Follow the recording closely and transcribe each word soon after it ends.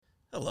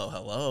Hello,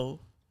 hello.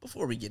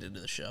 Before we get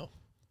into the show,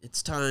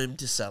 it's time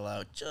to sell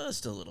out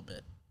just a little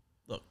bit.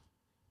 Look,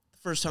 the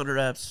first 100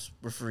 apps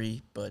were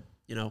free, but,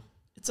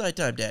 it's high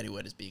time Daddy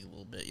Wet is being a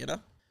little bit,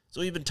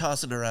 So we've been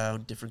tossing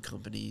around different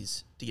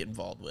companies to get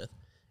involved with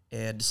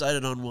and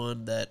decided on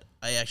one that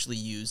I actually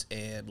use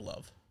and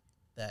love.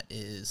 That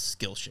is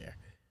Skillshare.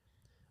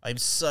 I'm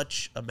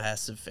such a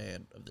massive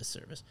fan of this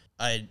service.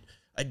 I'd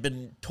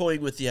been toying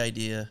with the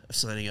idea of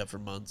signing up for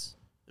months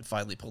and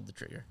finally pulled the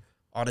trigger.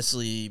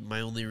 Honestly, my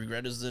only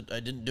regret is that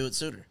I didn't do it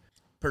sooner.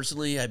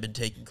 Personally, I've been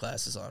taking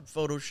classes on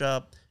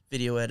Photoshop,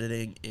 video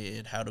editing,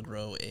 and how to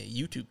grow a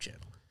YouTube channel.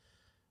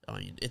 I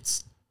mean,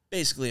 it's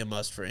basically a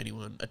must for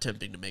anyone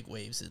attempting to make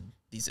waves in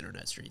these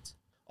internet streets.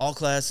 All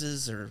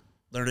classes are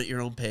learn at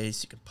your own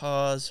pace. You can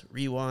pause,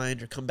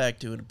 rewind, or come back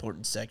to an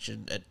important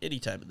section at any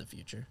time in the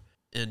future.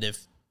 And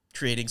if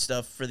creating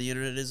stuff for the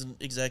internet isn't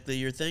exactly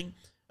your thing,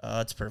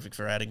 it's perfect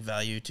for adding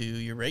value to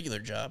your regular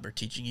job or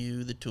teaching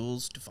you the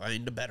tools to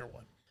find a better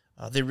one.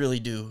 They really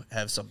do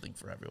have something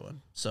for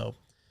everyone. So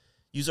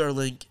use our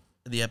link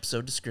in the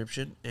episode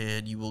description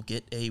and you will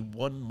get a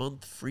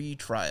 1-month free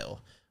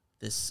trial.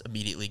 This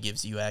immediately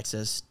gives you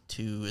access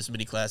to as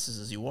many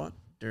classes as you want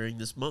during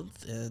this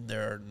month, and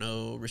there are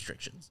no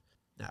restrictions.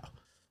 Now,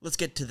 let's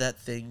get to that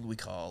thing we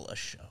call a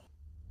show.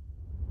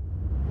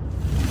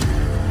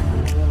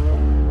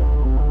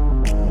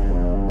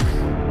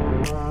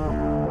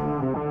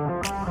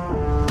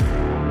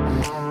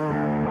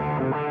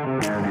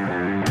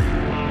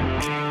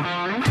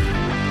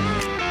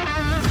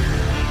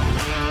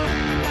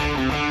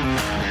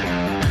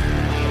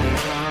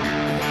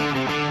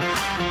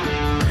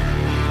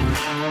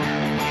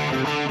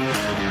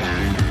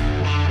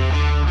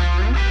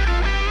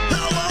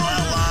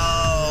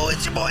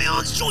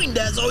 Joined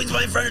as always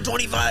by a friend of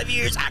 25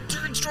 years,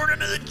 actor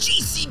extraordinary, the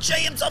GCJ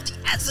himself, the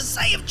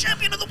SSAF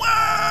champion of the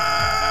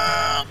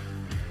world.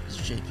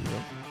 Mr. JP,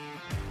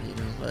 how you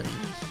doing, buddy?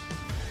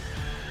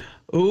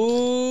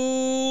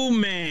 Oh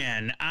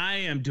man, I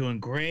am doing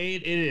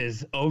great. It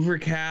is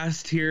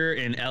overcast here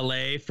in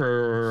LA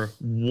for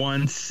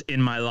once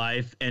in my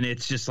life, and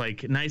it's just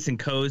like nice and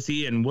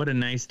cozy. And what a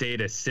nice day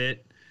to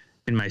sit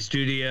in my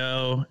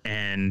studio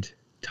and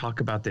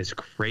talk about this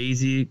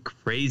crazy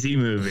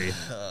movie.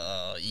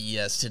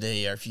 Yes,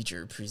 today our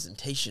feature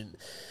presentation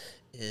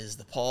is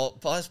the Paul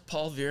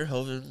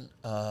Verhoeven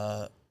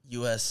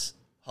U.S.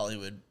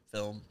 Hollywood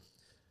film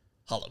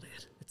Hollow Man.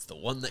 It's the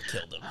one that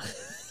killed him.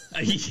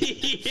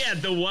 Yeah,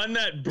 the one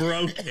that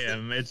broke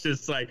him. It's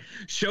just like,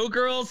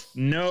 Showgirls?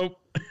 Nope.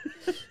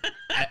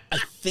 I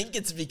think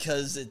it's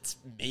because it's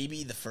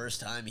maybe the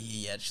first time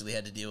he actually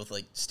had to deal with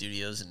like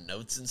studios and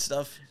notes and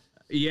stuff.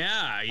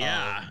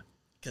 Yeah.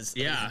 Because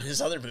in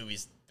his other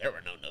movies, there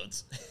were no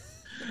notes.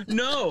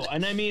 No,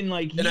 and I mean,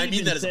 like, and I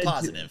mean that as a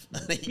positive.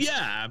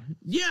 Yeah.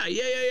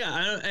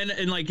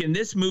 And like in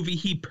this movie,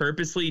 he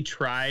purposely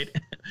tried,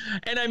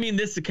 and I mean,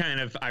 this is kind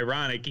of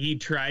ironic. He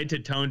tried to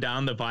tone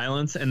down the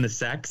violence and the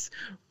sex,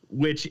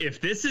 which if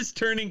this is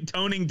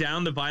toning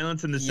down the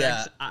violence and the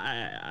sex,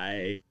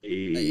 I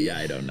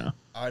don't know.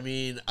 I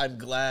mean, I'm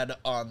glad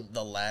on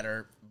the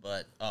latter,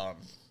 but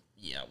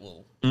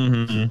we'll.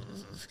 Mm-hmm.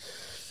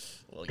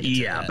 We'll get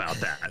to that. About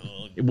that.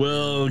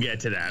 We'll get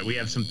to that. We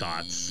have some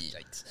thoughts.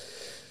 Yikes.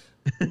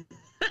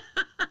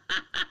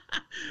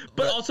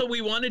 But also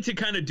we wanted to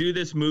kind of do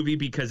this movie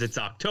because it's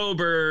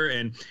October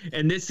and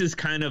this is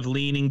kind of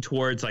leaning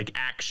towards like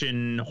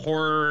action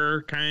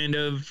horror kind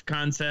of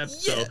concept.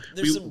 Yeah, so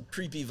there's some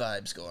creepy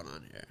vibes going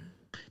on here.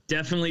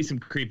 Definitely some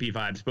creepy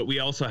vibes, but we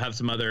also have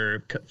some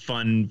other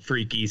fun,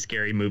 freaky,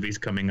 scary movies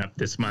coming up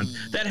this month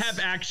that have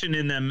action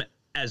in them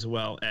as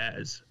well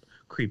as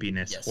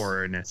creepiness,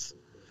 horrorness.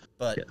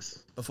 But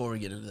before we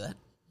get into that,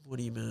 what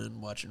have you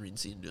been watching, reading,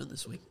 seeing, doing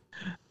this week?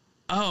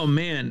 Oh,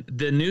 man.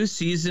 The new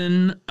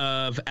season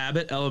of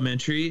Abbott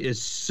Elementary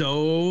is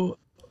so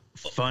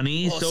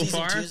funny so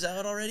far. Season 2's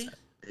out already?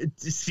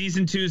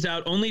 Season 2's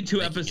out. Only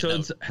 2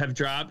 episodes have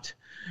dropped.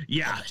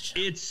 Yeah.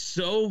 It's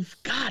so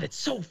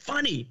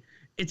funny.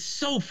 It's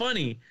so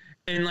funny.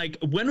 And, like,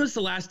 when was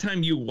the last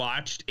time you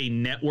watched a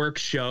network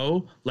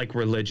show, like,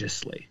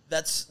 religiously?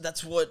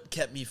 That's what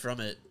kept me from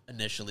it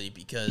initially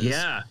because...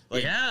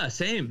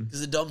 same.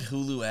 Because the dumb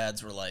Hulu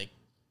ads were like,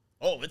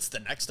 oh, it's the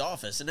next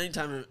Office. And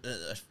anytime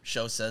a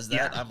show says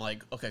that, I'm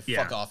like, okay,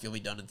 fuck off. You'll be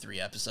done in 3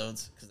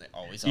 episodes because they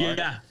always are.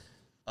 Yeah.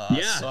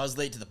 So I was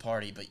late to the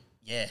party, but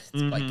it's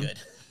quite good.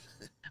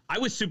 I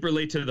was super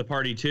late to the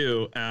party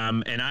too,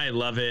 and I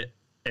love it.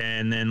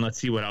 And then let's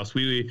see what else.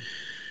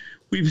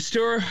 We've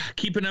still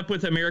keeping up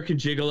with American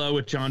Gigolo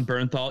with Jon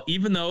Bernthal,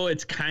 even though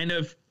it's kind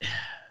of...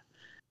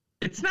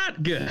 It's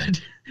not good.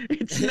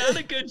 It's not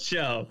a good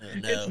show.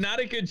 No. It's not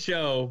a good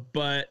show,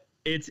 but...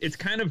 It's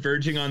kind of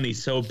verging on the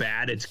so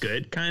bad it's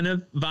good kind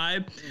of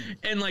vibe.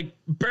 And like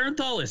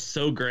Bernthal is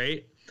so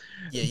great.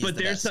 Yeah,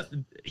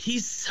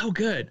 he's so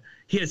good.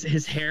 He has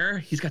his hair,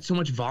 he's got so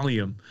much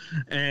volume.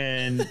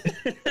 And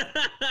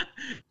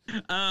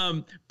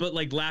but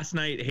like last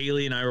night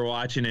Haley and I were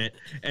watching it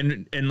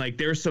and like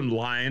there's some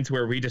lines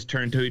where we just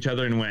turned to each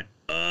other and went,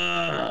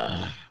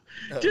 ugh.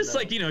 Just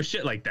like,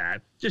 shit like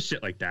that. Just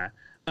shit like that.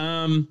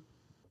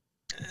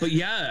 But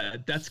yeah,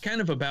 that's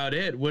kind of about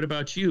it. What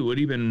about you? What have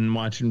you been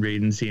watching,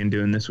 reading, seeing,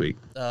 doing this week?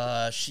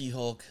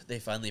 She-Hulk, they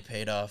finally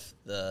paid off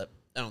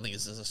I don't think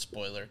this is a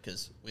spoiler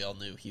because we all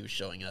knew he was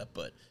showing up,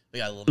 but we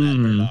got a little Matt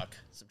Murdock,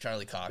 some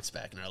Charlie Cox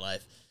back in our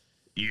life.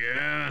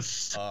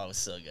 Yes. Oh, it was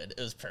so good.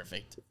 It was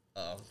perfect.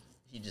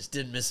 He just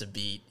didn't miss a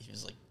beat. He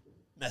was like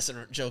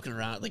joking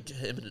around. Like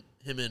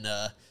him and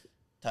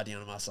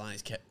Tatiana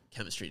Maslany's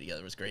chemistry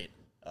together was great.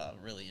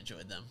 Really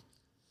enjoyed them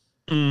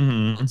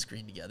on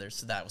screen together.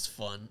 So that was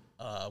fun.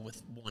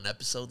 With one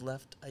episode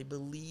left, I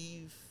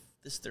believe,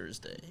 this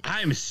Thursday.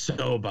 I'm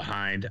so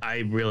behind. I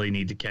really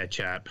need to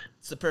catch up.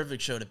 It's the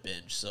perfect show to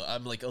binge. So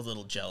I'm like a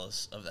little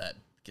jealous of that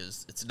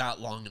because it's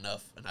not long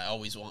enough, and I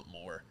always want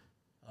more.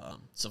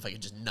 So if I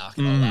could just knock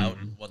it all out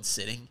in one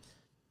sitting,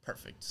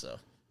 perfect. So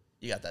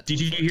you got that.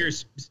 Did you hear,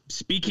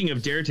 speaking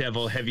of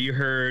Daredevil, have you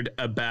heard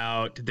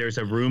about, there's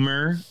a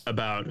rumor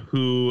about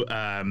who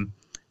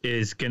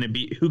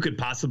who could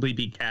possibly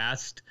be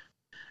cast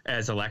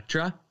as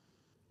Elektra?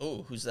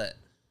 Oh, who's that?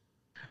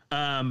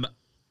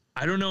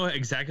 I don't know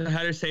exactly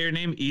how to say her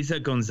name. Isa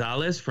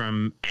Gonzalez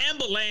from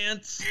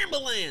Ambulance.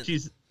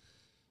 She's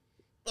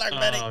Black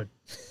Betty.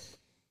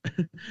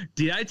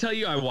 Did I tell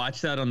you I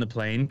watched that on the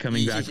plane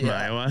coming back from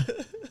Iowa?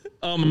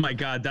 Oh my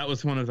God, that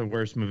was one of the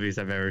worst movies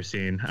I've ever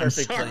seen.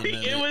 Perfect. I'm sorry.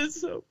 It was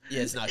so.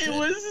 Yeah, it's not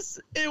good.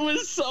 It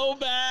was so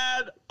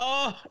bad.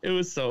 Oh, it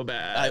was so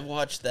bad. I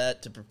watched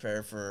that to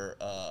prepare for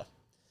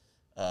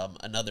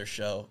another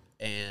show,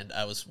 and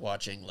I was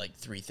watching like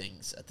 3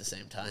 things at the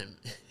same time.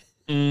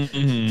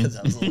 Because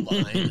I was a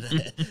little behind.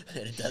 I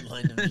had a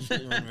deadline to meet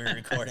when we were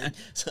recording,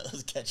 so I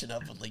was catching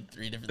up on like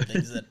 3 different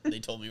things that they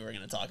told me we were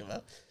going to talk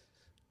about.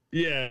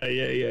 Yeah.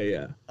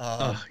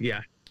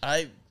 Yeah.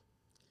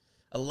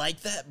 I like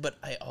that, but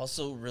I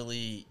also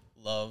really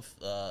love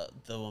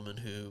the woman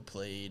who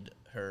played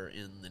her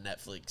in the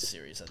Netflix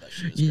series. I thought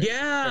she was great.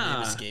 Yeah. Her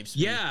name escapes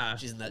me. Yeah.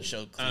 She's in that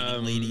show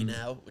Cleaning Lady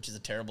now, which is a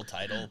terrible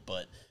title,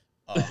 but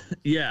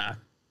yeah.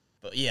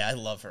 But yeah, I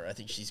love her. I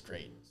think she's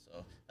great.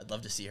 So I'd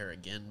love to see her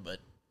again, but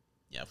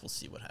yeah, we'll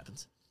see what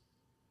happens.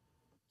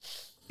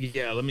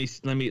 Yeah,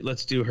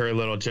 let's do her a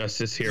little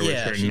justice here with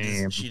her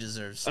name. She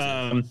deserves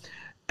to.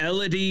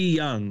 Elodie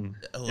Young.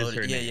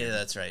 Elodie, yeah,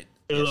 that's right.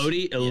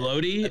 Elodie? I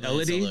believe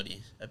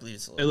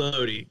it's Elodie?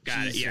 Elodie.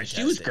 Got it. Yeah, fantastic.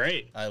 she was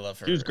great. I love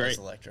her. She was great. As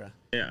Elektra.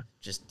 Yeah.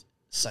 Just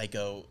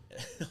psycho,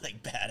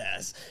 like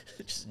badass.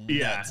 Just nuts.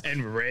 Yeah,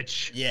 and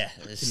rich. Yeah,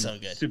 it's so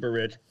good. Super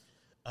rich.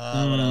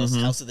 What else?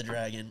 House of the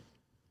Dragon.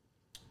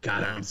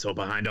 God, I'm so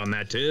behind on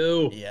that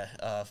too. Yeah,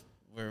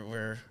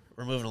 we're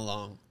moving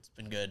along. It's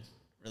been good.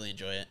 Really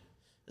enjoy it.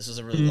 This was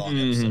a really long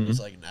episode. It was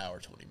like an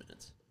hour 20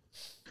 minutes.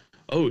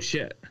 Oh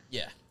shit.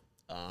 Yeah.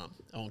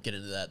 I won't get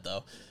into that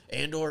though.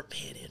 Andor's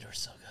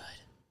so good.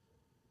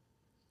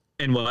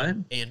 And what?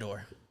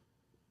 Andor.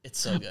 It's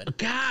so good.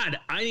 God,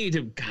 I need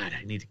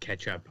to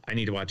catch up. I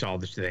need to watch all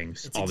the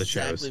things, all the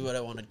shows. Exactly what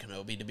I wanted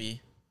Kenobi to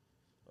be.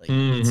 Like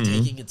it's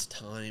taking its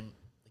time.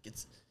 Like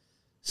it's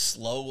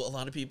slow, a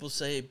lot of people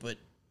say, but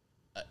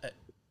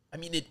I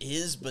mean it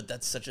is, but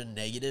that's such a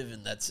negative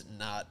and that's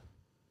not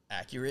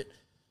accurate.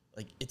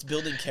 Like it's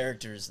building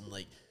characters and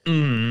like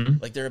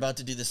they're about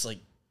to do this like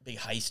big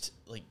heist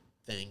like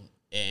thing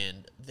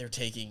and they're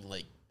taking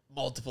like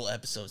multiple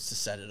episodes to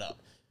set it up.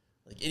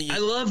 Like I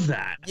love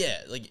that.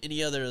 Yeah, like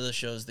any other of the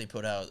shows they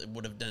put out, it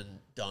would have been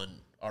done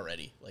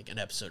already, like an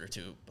episode or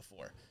 2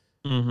 before.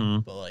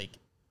 But like,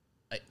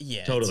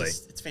 totally,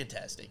 it's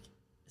fantastic.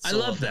 It's I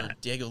love that.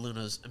 Diego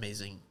Luna's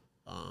amazing.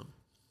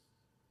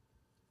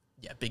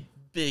 Yeah,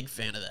 big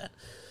fan of that.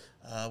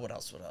 What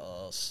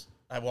else?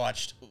 I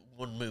watched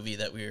one movie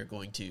that we are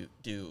going to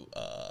do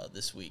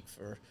this week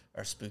for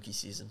our spooky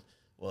season.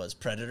 Was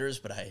Predators,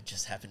 but I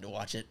just happened to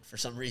watch it for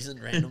some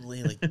reason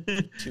randomly, like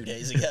 2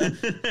 days ago.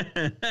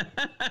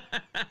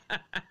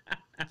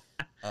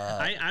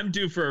 I'm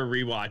due for a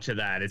rewatch of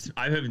that.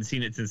 I haven't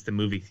seen it since the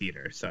movie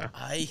theater, so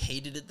I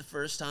hated it the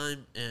first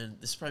time, and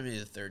this is probably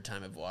the 3rd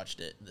time I've watched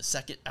it. And the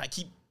second, I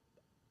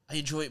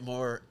enjoy it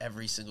more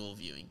every single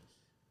viewing.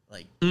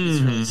 Like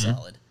it's really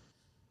solid.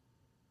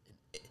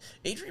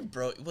 Adrian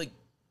Brody, like,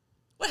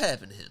 what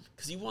happened to him?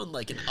 Because he won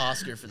like an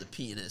Oscar for The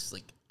Pianist,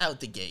 like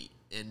out the gate.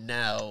 And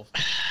now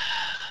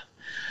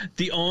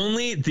the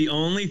only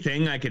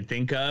thing I could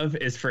think of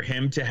is for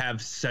him to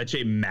have such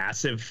a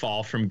massive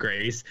fall from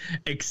grace,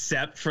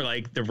 except for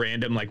like the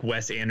random like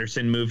Wes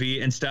Anderson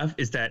movie and stuff,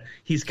 is that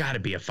he's got to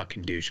be a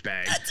fucking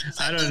douchebag. That's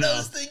exactly what I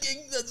was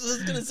thinking. That's what I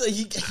was gonna say.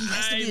 He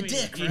has to be a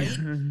dick,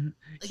 right?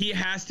 He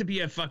has to be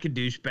a fucking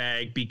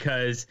douchebag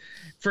because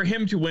for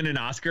him to win an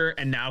Oscar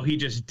and now he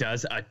just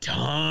does a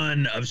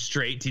ton of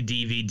straight to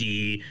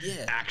DVD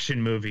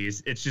action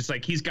movies. It's just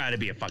like he's got to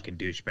be a fucking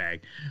douchebag.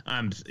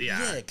 I'm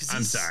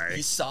sorry.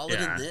 He's solid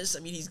in this.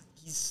 I mean,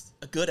 he's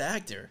a good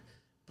actor,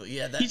 but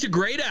he's a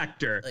great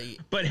actor.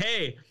 But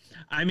hey,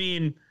 I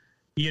mean,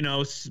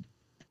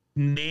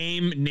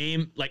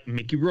 name like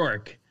Mickey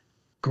Rourke,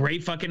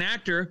 great fucking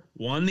actor,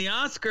 won the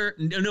Oscar.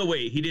 No,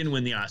 wait, he didn't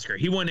win the Oscar.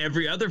 He won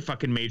every other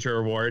fucking major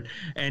award,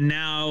 and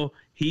now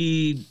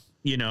he,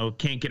 you know,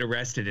 can't get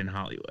arrested in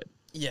Hollywood.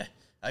 Yeah.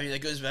 I mean,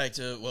 that goes back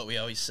to what we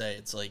always say.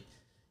 It's like,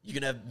 you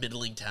can have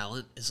middling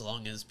talent as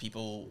long as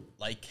people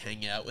like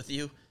hanging out with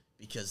you,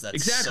 because that's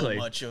Exactly. so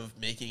much of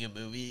making a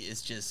movie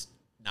is just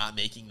not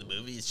making the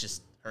movie. It's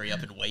just hurry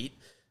up and wait.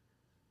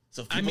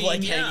 So if people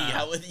hanging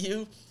out with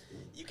you,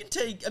 you can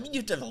take, I mean, you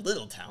have to have a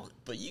little talent,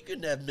 but you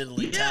can have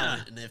middling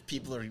talent. And if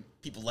people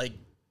like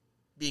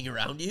being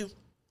around you,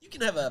 you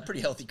can have a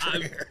pretty healthy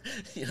career.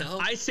 You know,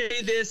 I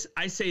say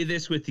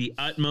this with the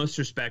utmost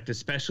respect,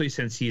 especially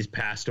since he's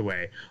passed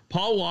away.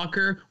 Paul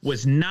Walker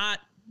was not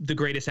the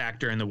greatest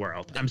actor in the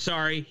world. I'm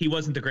sorry, he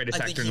wasn't the greatest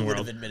actor in the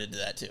world. I think he would have admitted to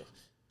that too.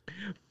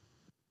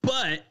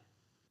 But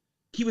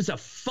he was a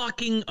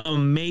fucking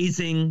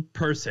amazing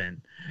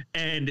person.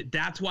 And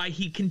that's why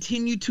he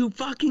continued to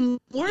fucking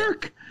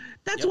work. Yep.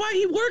 That's why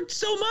he worked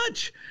so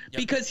much. Yep.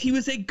 Because he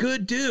was a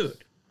good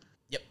dude.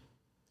 Yep.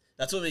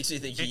 That's what makes me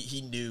think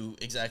he knew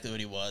exactly what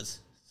he was.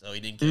 So he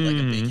didn't get like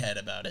a big head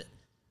about it.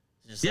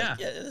 Just like,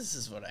 this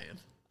is what I am.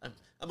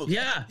 I'm okay.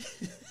 Yeah.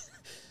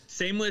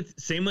 Same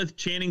with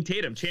Channing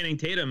Tatum. Channing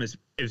Tatum is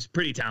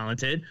pretty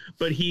talented,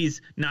 but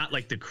he's not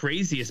like the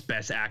craziest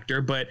best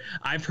actor. But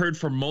I've heard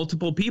from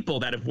multiple people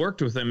that have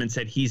worked with him and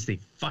said he's the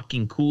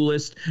fucking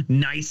coolest,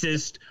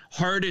 nicest,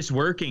 hardest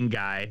working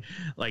guy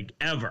like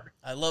ever.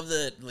 I love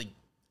that, like,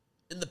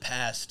 in the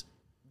past,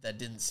 that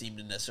didn't seem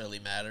to necessarily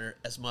matter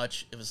as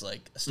much. It was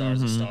like a star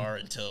is a star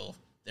until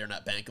they're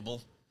not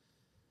bankable.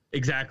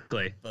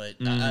 Exactly. But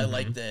I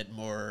like that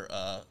more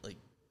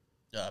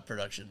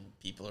production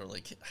people are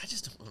like, I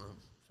just don't want to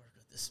work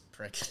with this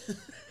prick.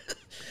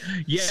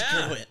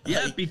 Yeah,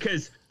 yeah, like,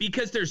 because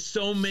there's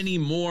so many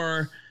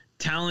more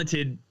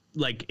talented,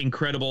 like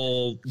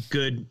incredible,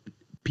 good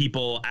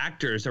people,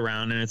 actors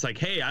around, and it's like,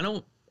 hey,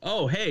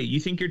 you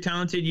think you're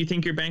talented, you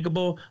think you're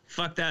bankable?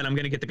 Fuck that, I'm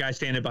gonna get the guy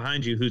standing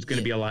behind you who's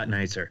gonna be a lot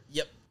nicer.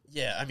 Yep.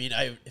 Yeah, I mean,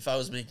 if I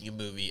was making a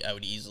movie, I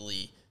would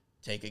easily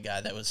take a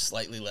guy that was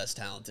slightly less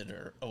talented,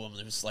 or a woman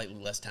that was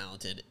slightly less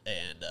talented,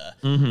 and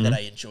that I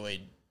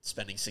enjoyed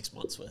spending 6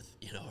 months with,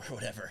 you know, or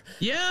whatever.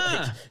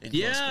 Yeah, like,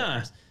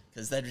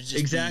 because that would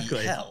just be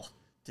hell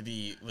to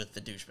be with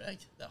the douchebag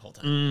that whole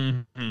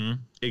time.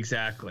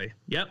 Exactly.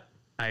 Yep,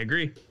 I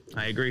agree.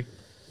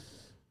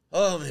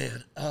 Oh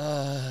man,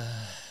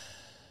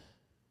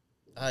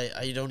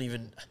 I don't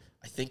even.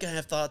 I think I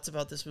have thoughts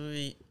about this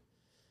movie.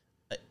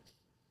 I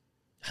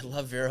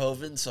love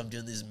Verhoeven, so I'm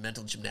doing these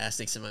mental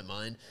gymnastics in my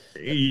mind.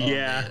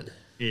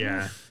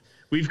 Yeah.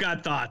 We've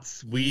got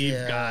thoughts.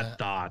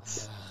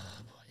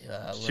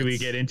 Should we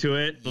get into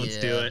it? Let's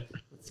do it.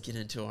 Let's get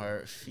into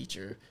our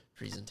feature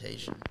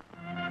presentation.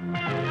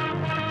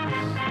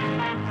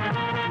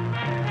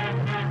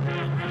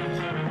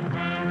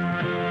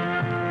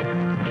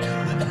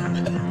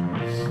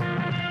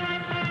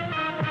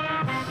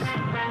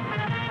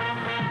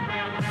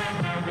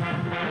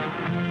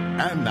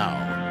 And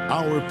now,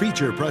 our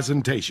feature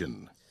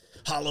presentation.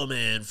 Hollow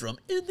Man from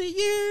In the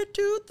Year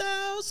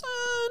 2000.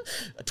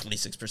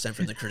 26%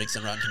 from the critics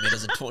on Rotten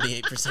Tomatoes and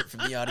 28%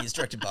 from the audience.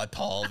 Directed by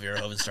Paul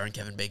Verhoeven, starring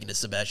Kevin Bacon as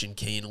Sebastian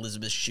Cain,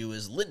 Elizabeth Shue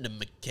as Linda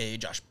McKay,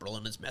 Josh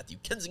Brolin as Matthew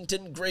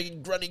Kensington,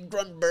 Greg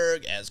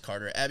Grunberg as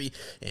Carter Abbey,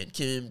 and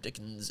Kim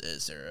Dickens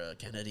as Sarah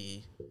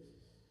Kennedy.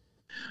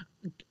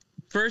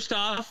 First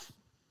off,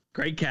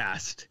 great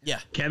cast. Yeah.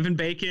 Kevin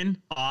Bacon,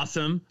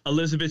 awesome.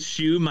 Elizabeth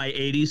Shue, my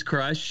 80s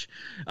crush.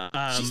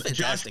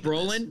 Josh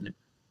Brolin.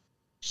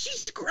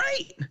 She's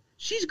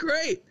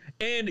great.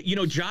 And, you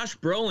know, Josh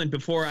Brolin,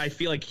 before I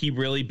feel like he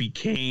really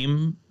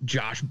became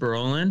Josh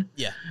Brolin.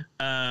 Yeah.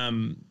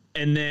 And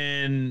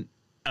then,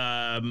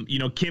 you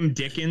know, Kim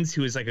Dickens,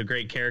 who is like a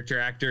great character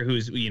actor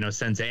who's, you know,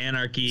 Sons of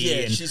Anarchy. Yeah,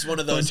 and she's one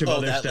of those, bunch of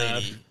other that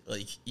stuff. lady.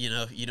 Like, you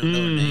know, you don't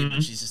know her name,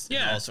 but she's just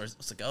in all sorts.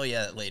 It's like, oh,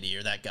 yeah, that lady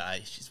or that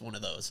guy. She's one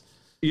of those.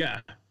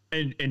 Yeah.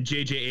 And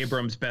J.J.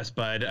 Abrams' best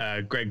bud,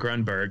 Greg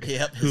Grunberg.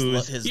 Yep,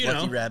 his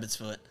Lucky Rabbit's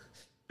foot.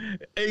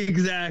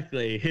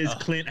 Exactly. His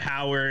Clint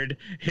Howard,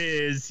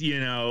 his, you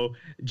know,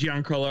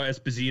 Giancarlo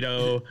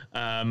Esposito,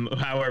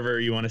 however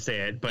you want to say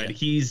it. But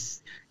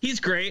he's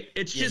great.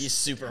 It's just he's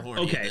super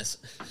horny in this.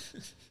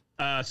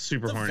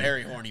 Super horny.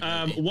 Very horny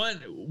movie.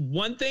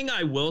 One thing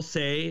I will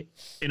say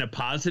in a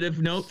positive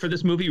note for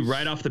this movie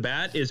right off the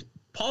bat is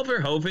Paul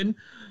Verhoeven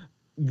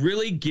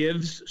really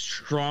gives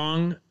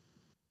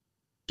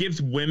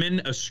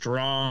women a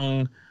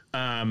strong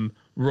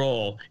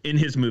role in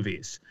his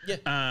movies.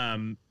 Yeah.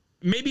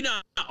 Maybe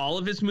not all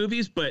of his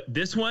movies, but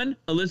this one,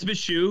 Elizabeth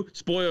Shue,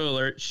 spoiler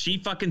alert, she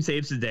fucking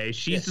saves the day.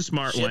 She's the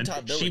smart one.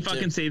 She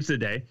fucking saves the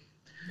day.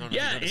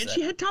 Yeah, and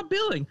she had top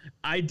billing.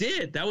 I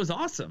did. That was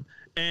awesome.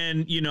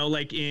 And, you know,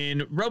 like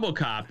in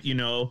RoboCop, you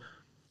know,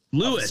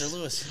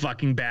 Lewis.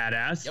 Fucking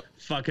badass. Yep.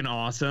 Fucking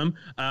awesome.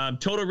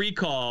 Total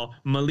Recall,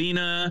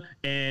 Melina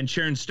and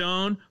Sharon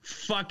Stone,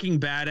 fucking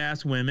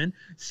badass women.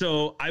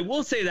 So I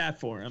will say that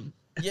for him.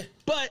 Yeah.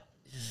 But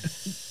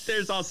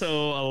there's also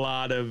a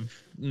lot of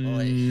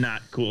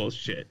not cool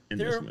shit in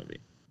this movie.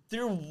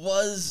 There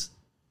was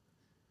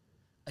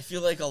I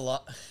feel like a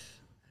lot.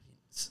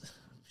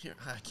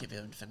 I can't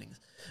believe I'm defending this.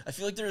 I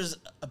feel like there's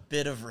a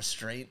bit of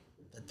restraint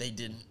that they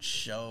didn't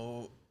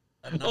show.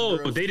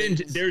 They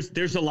didn't.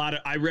 There's a lot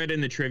of. I read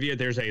in the trivia.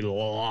 There's a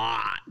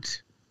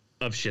lot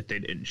of shit they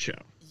didn't show.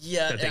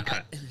 Yeah, that they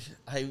cut.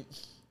 I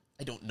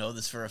don't know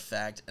this for a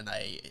fact, and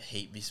I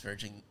hate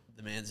besmirching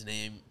the man's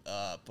name.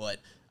 But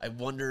I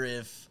wonder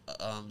if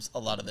a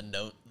lot of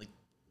the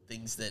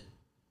things that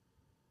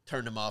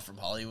turned him off from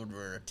Hollywood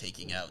were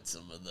taking out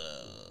some of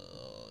the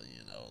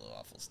the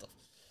awful stuff.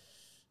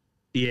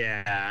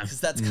 Yeah, because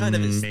that's kind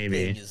of his thing,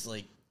 is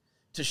like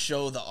to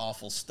show the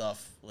awful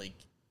stuff, like,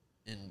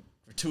 and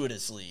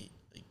gratuitously,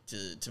 like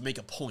to make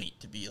a point,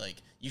 to be like,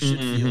 you should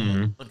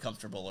feel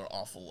uncomfortable or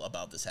awful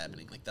about this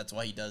happening. Like, that's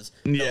why he does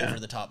the over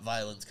the top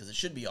violence, because it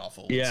should be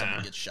awful when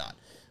someone gets shot.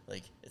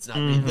 Like, it's not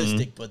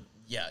realistic, but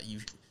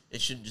it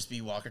shouldn't just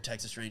be Walker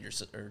Texas Ranger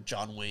or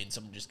John Wayne.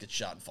 Someone just gets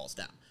shot and falls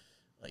down.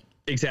 Like,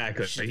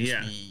 exactly.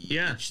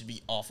 It should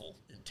be awful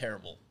and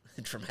terrible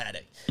and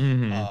traumatic.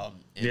 I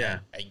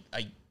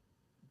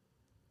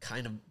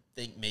kind of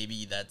think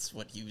maybe that's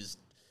what he was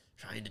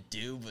trying to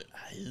do, but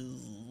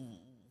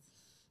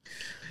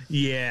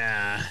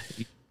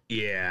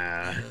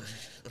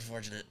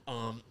unfortunate.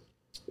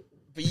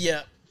 But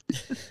yeah,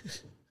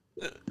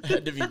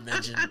 had to be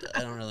mentioned.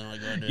 I don't really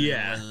want to go into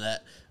more than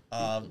that.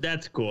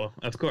 That's cool,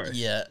 of course.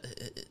 Yeah,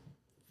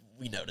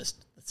 we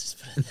noticed. Let's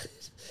just put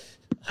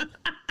it.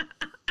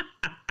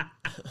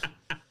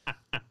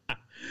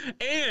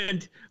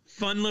 And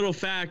fun little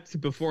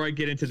fact before I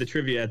get into the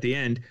trivia at the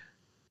end.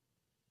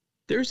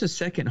 There's a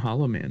second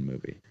Hollow Man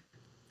movie.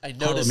 I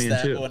noticed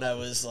that 2. When I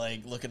was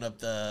like looking up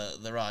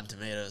the Rotten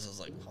Tomatoes. I was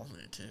like, Hollow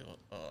Man 2.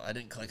 Oh, I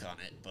didn't click on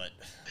it, but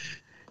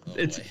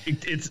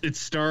it's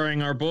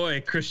starring our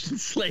boy Christian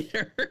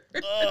Slater.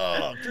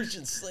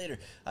 Christian Slater!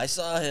 I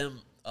saw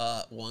him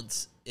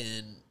once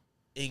in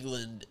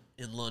England,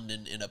 in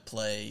London, in a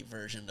play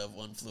version of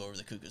One Flew Over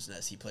the Cuckoo's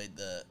Nest. He played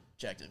the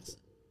Jack Nicholson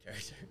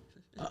character.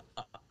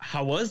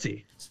 How was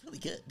he? It's really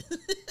good.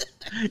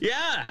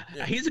 Yeah,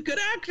 he's a good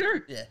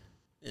actor. Yeah.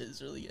 It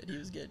was really good. He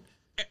was good.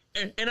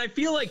 And I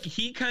feel like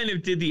he kind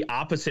of did the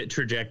opposite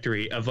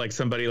trajectory of like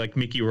somebody like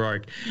Mickey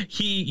Rourke.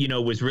 He,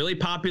 was really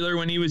popular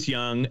when he was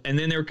young. And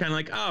then they were kind of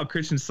like, oh,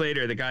 Christian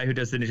Slater, the guy who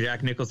does the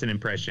Jack Nicholson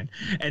impression.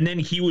 And then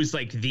he was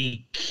like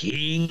the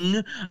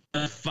king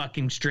of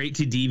fucking straight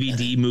to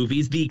DVD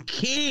movies, the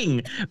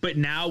king. But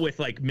now with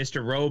like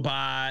Mr.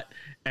 Robot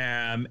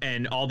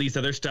and all these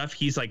other stuff,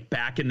 he's like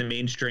back in the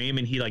mainstream,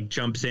 and he like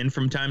jumps in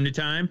from time to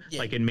time,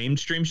 like in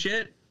mainstream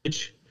shit.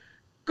 It's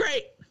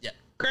great.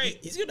 Great.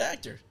 He's a good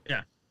actor.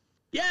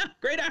 Yeah,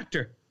 great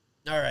actor.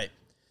 All right.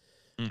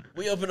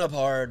 We open up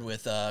hard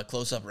with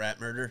close-up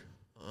rat murder.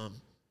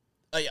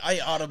 I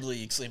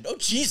audibly exclaimed, "Oh,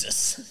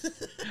 Jesus!"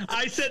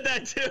 I said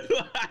that too.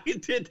 I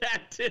did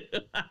that too.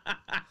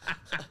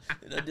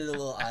 And I did a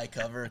little eye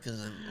cover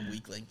because I'm a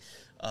weakling.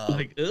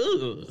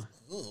 Ooh.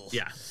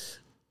 Yeah.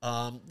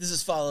 This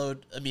is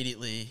followed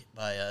immediately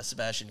by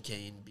Sebastian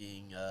Cain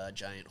being a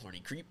giant horny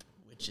creep,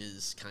 which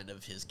is kind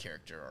of his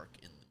character arc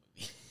in the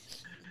movie.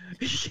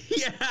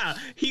 Yeah,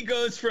 he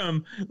goes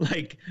from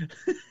like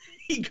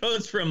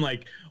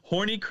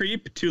horny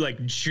creep to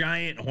like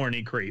giant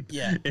horny creep.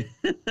 Yeah.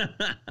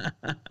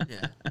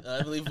 Yeah.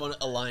 I believe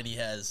a line he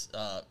has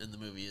in the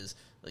movie is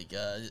like,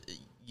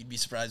 you'd be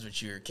surprised what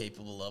you're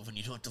capable of when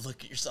you don't have to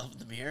look at yourself in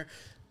the mirror.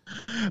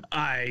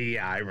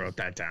 I wrote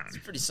that down. It's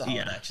pretty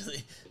solid,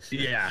 actually.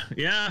 Yeah,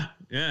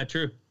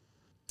 true.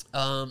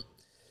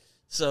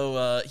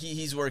 So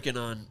he's working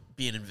on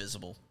being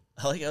invisible.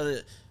 I like how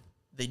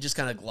they just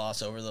kind of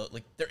gloss over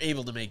like they're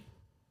able to make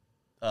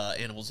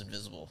animals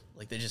invisible.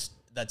 Like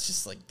that's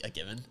just like a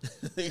given.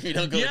 We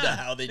don't go into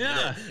how they did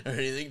it or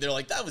anything. They're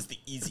like, that was the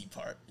easy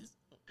part.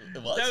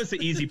 It was. That was the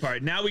easy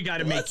part. Now we got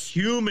to make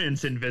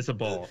humans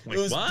invisible. Like,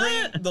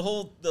 what? The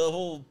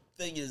whole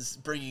thing is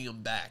bringing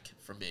them back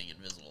from being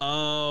invisible.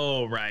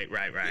 Oh, right.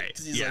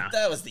 Because he's like,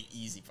 that was the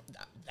easy part.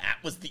 That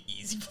was the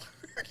easy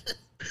part.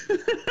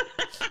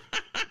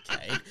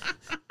 Okay.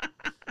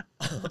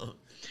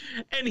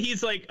 And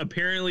he's like,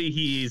 apparently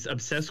he's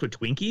obsessed with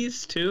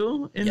Twinkies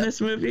too in this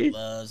movie.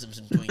 Loves him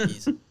some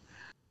Twinkies.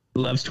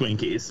 Loves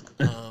Twinkies.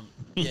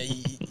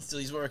 So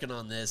he's working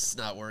on this, it's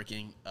not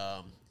working.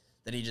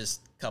 Then he just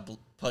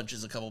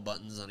punches a couple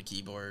buttons on a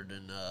keyboard,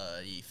 and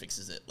he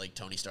fixes it like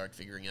Tony Stark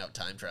figuring out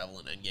time travel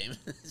in Endgame.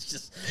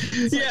 It's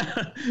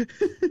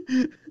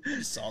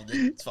like, solved it.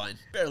 It's fine.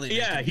 Barely.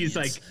 Yeah, he's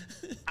like,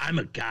 I'm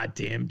a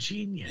goddamn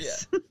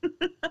genius.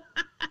 Yeah.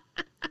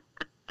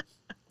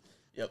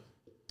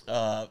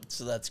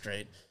 So that's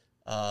great.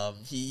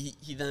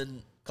 He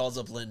then calls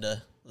up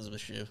Elizabeth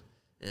Shue,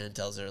 and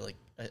tells her, like,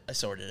 I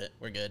sorted it.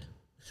 We're good.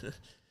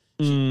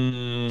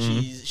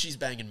 She's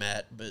banging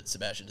Matt, but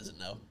Sebastian doesn't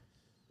know.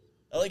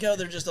 I like how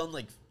they're just on,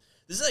 like,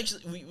 this is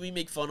actually, we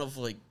make fun of,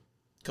 like,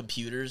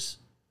 computers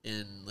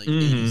in, like,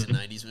 80s and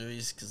 90s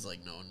movies, because,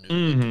 like, no one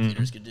knew what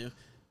computers could do.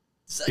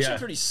 It's actually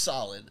pretty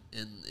solid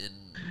in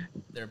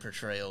their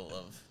portrayal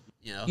of,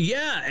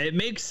 Yeah, it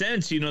makes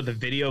sense. The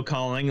video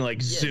calling,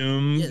 like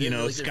Zoom, like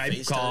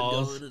Skype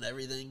calls. And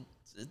everything.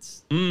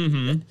 It's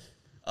Mm-hmm.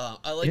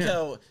 I like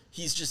how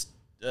he's just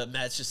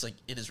Matt's just like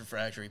in his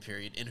refractory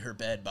period in her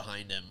bed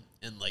behind him,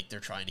 and like they're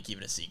trying to keep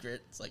it a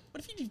secret. It's like,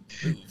 what if you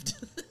moved?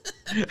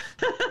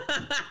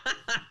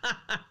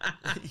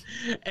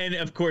 And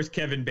of course,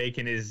 Kevin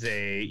Bacon is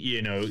a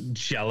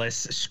jealous,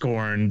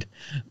 scorned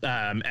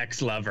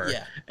ex-lover.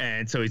 Yeah.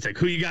 And so he's like,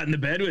 "Who you got in the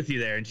bed with you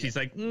there?" And she's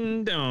like,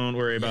 "Don't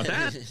worry about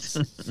that."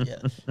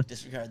 Yeah,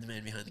 disregard the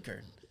man behind the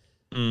curtain.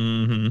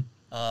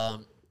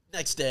 Mm-hmm.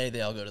 Next day,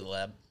 they all go to the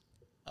lab.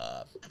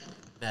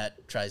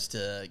 Matt tries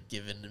to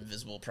give an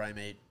invisible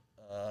primate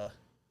a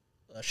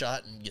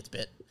shot and gets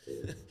bit.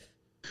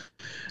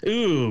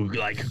 Ooh,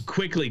 like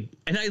quickly.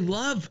 And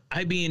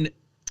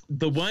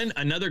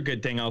another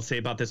good thing I'll say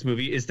about this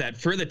movie is that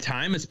for the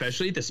time,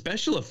 especially, the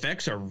special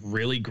effects are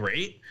really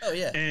great. Oh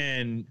yeah,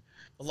 and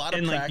a lot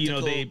of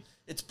practical.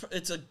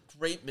 It's a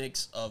great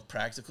mix of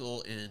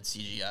practical and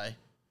CGI.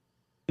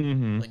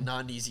 Like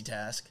not an easy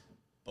task,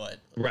 but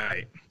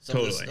right,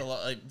 totally. A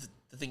lot, like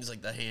the things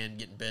like the hand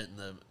getting bit and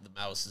the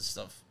mouse and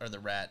stuff, or the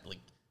rat. Like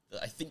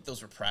I think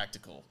those were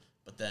practical,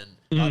 but then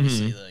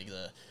obviously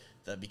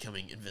the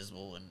becoming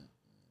invisible and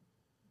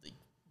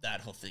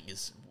that whole thing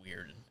is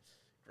weird and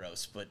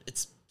gross. But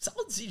it's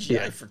solid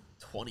CGI for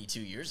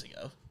 22 years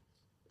ago.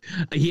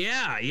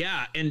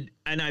 Yeah, and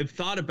I've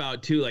thought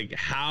about too, like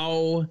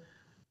how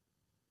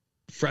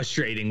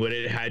frustrating would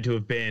it had to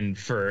have been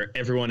for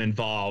everyone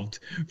involved,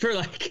 for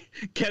like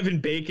Kevin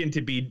Bacon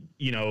to be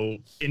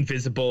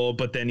invisible,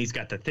 but then he's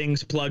got the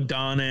things plugged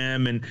on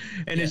him, and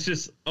it's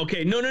just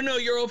okay, no,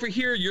 you're over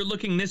here, you're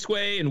looking this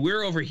way, and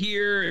we're over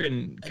here,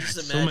 and I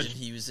just imagine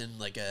he was in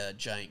like a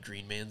giant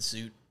green man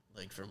suit,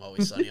 like from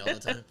Always Sunny all the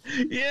time.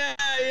 yeah.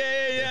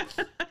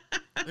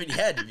 I mean, he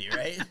had to be,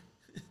 right?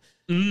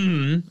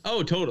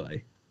 Oh,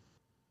 totally.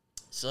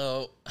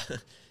 So,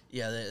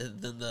 yeah,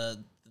 then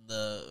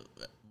the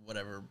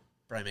whatever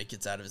primate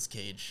gets out of his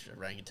cage,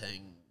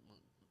 orangutan.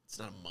 It's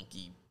not a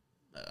monkey.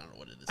 I don't know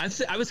what it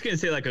is. I was gonna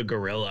say like a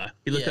gorilla.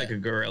 He looked like a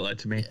gorilla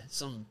to me. Yeah,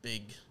 some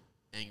big,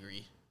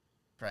 angry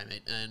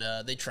primate,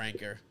 and they trank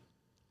her,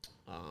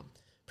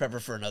 prep her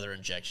for another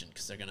injection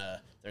because they're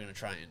gonna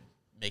try and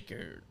make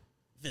her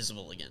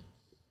visible again.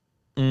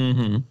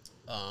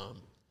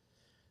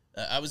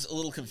 I was a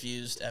little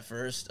confused at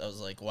first. I was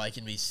like, why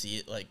can we see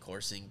it like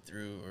coursing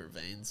through her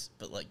veins?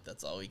 But like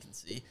that's all we can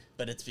see.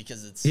 But it's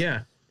because it's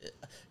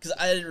because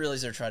I didn't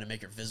realize they were trying to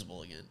make her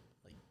visible again.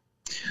 Like,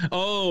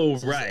 oh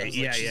so right, like,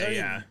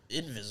 yeah.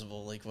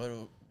 Invisible. Like, what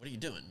are you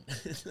doing?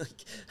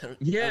 Like, I don't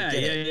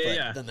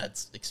yeah. Then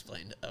that's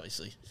explained,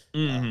 obviously.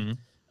 Mm-hmm.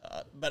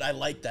 But I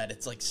like that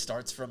it's like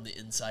starts from the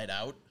inside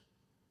out.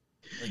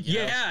 Like,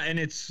 and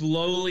it's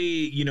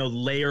slowly,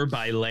 layer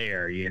by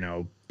layer,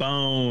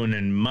 bone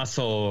and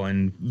muscle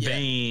and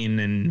vein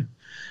and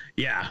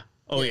that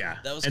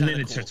was and then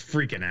it cool. starts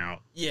freaking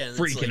out. Yeah,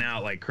 freaking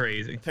out like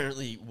crazy.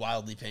 Apparently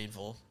wildly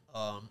painful.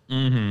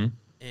 And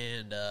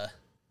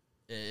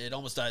it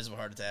almost dies of a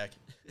heart attack.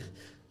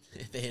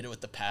 If they hit it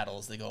with the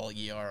paddles, they go all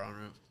ER on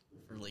it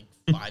for like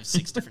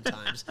 5-6 different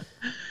times.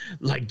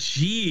 Like,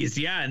 geez,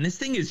 yeah. And this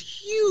thing is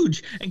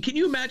huge. And can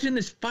you imagine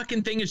this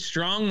fucking thing is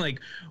strong?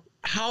 Like,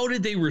 how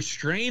did they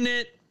restrain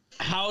it?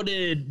 How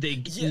did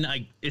they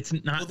like? It's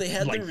not well, they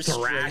had like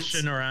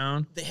thrashing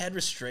around. They had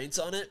restraints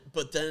on it,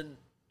 but then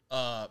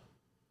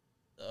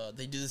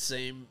they do the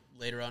same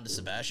later on to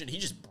Sebastian. He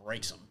just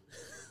breaks them.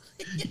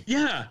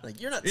 Yeah, like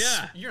you're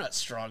not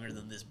stronger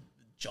than this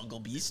jungle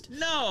beast.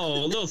 No,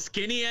 a little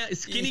skinny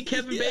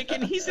Kevin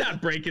Bacon. He's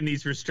not breaking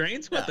these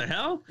restraints. What the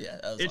hell? Yeah,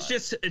 it's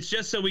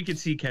just so we could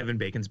see Kevin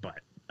Bacon's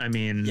butt. I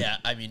mean,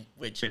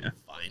 which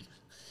fine.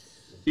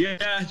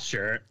 Yeah,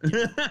 sure.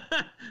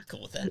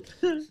 Cool with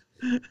that.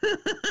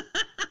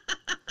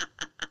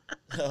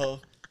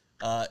 So,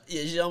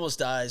 she almost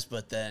dies,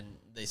 but then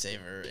they save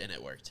her, and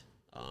it worked.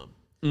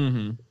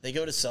 They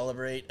go to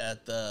celebrate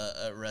at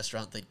the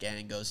restaurant that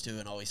Gang goes to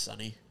in Always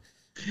Sunny.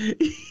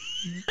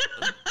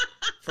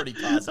 Pretty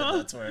positive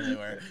that's where they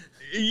were.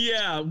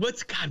 Yeah,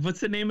 what's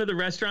the name of the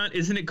restaurant?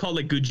 Isn't it called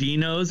like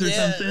Gugino's or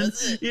something?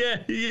 That's it. Yeah.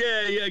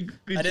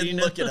 Gugino's. I didn't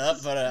look it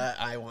up, but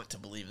I want to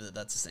believe that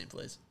that's the same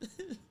place.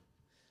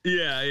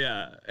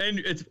 Yeah. And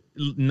it's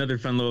another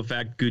fun little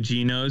fact.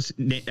 Gugino's,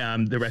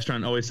 the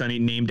restaurant Always Sunny,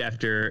 named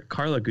after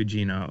Carla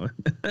Gugino,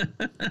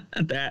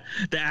 the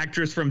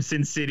actress from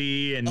Sin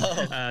City and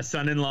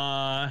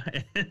Son-in-Law.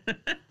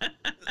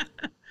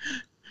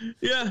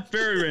 Yeah,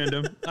 very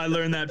random. I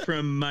learned that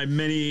from my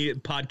many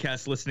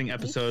podcast listening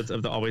episodes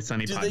of the Always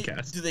Sunny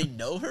podcast. Do they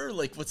know her?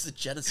 Like, what's the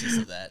genesis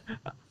of that?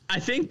 I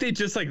think they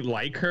just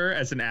like her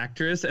as an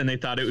actress, and they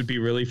thought it would be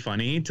really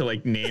funny to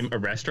like name a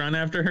restaurant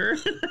after her.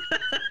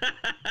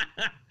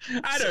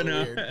 I don't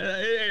know.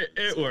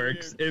 It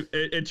works.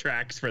 It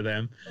tracks for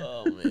them.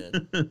 Oh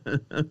man.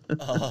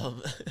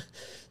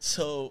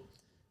 So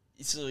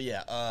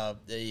yeah.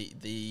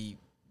 They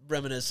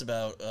reminisce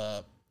about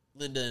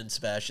Linda and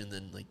Sebastian,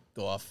 then like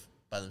go off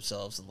by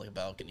themselves on like a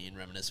balcony and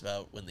reminisce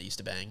about when they used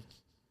to bang.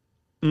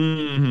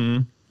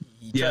 Mm-hmm.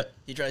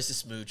 He tries to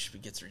smooch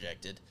but gets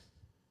rejected.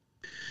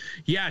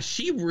 Yeah,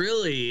 she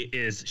really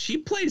is. She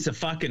plays a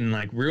fucking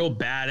like real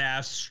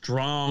badass,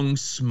 strong,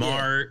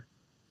 smart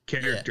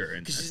character.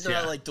 Because she's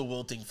not like the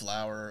wilting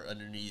flower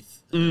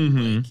underneath.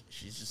 Mm-hmm. Like,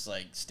 she's just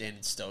like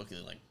standing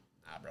stoically, like,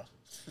 nah, bro.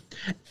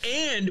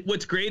 And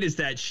what's great is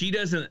that she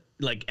doesn't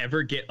like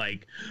ever get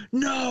like,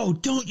 no,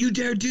 don't you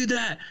dare do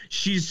that.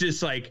 She's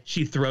just like,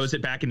 she throws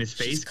it back in his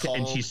face,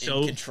 and she's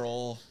so in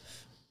control.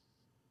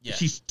 Yeah.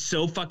 She's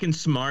so fucking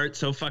smart,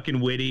 so fucking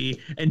witty,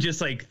 and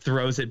just like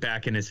throws it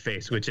back in his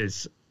face, which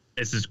is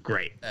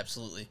great.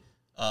 Absolutely.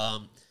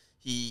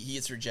 He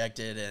gets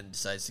rejected and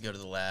decides to go to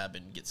the lab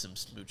and get some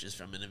smooches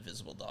from an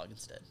invisible dog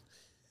instead.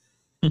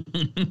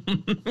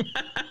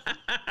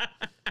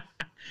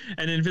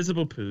 An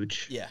invisible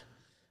pooch. Yeah.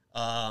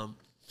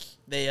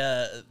 They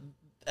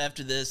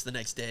after this, the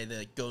next day,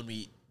 they go and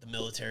meet the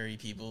military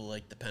people,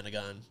 like the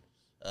Pentagon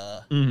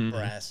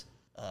brass,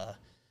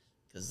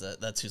 because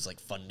that's who's like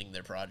funding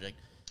their project.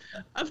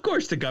 Of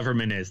course, the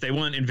government is. They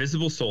want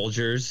invisible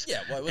soldiers.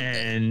 Yeah, why wouldn't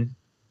they?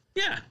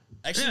 Yeah,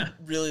 I actually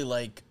really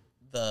like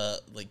the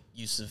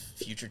use of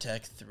future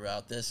tech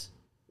throughout this.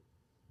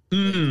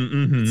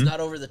 It's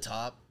not over the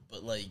top,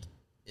 but like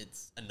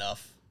it's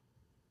enough.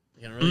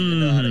 I don't really even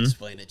know how to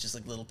explain it. Just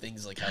like little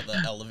things like how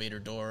the elevator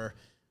door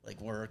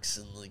like works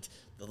and like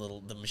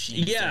the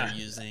machines they're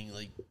using,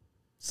 like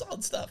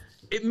solid stuff.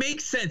 It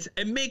makes sense.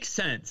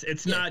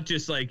 It's not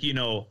just like,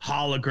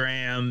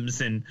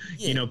 holograms and,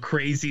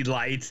 crazy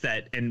lights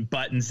and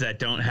buttons that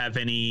don't have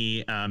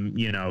any,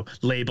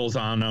 labels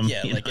on them.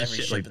 Yeah, like every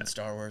ship in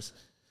Star Wars.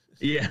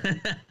 Yeah.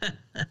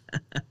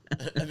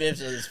 I may have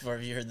said this before.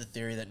 Have you heard the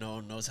theory that no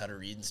one knows how to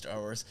read in Star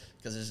Wars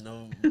because there's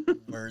no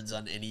words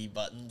on any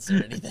buttons or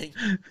anything,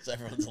 so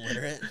everyone's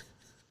illiterate?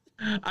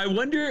 I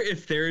wonder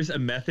if there's a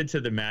method to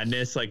the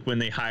madness, like when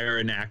they hire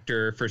an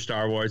actor for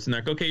Star Wars and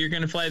they're like, okay, you're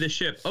going to fly this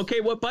ship. Okay,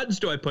 what buttons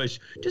do I push?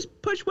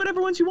 Just push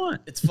whatever ones you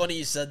want. It's funny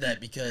you said that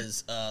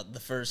because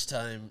the first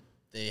time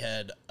they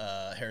had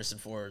Harrison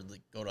Ford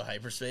go to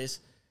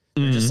hyperspace,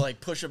 just like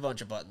push a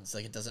bunch of buttons,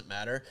 like it doesn't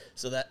matter.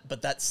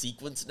 But that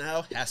sequence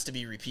now has to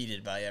be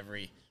repeated by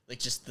every, like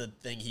just the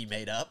thing he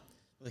made up.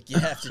 Like you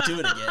have to do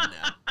it again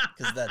now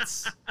because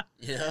that's,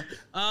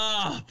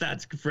 Oh,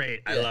 that's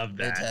great. I love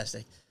that.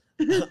 Fantastic.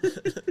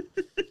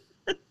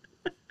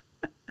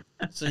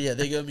 So yeah,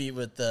 they go meet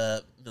with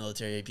the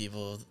military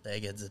people. They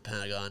get to the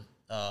Pentagon,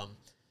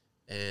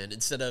 and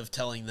instead of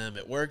telling them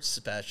it works,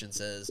 Sebastian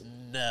says,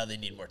 "No, they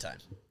need more time."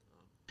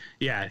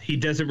 Yeah, he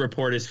doesn't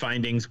report his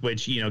findings,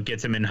 which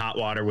gets him in hot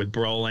water with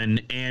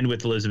Brolin and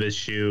with Elizabeth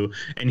Shue,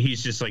 and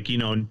he's just like,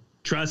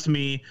 trust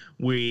me,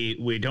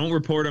 we don't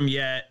report them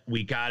yet.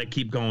 We got to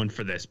keep going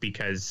for this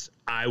because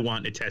I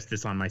want to test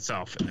this on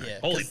myself. Yeah,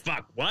 holy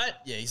fuck,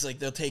 what? Yeah, he's like,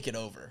 they'll take it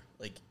over.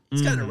 Like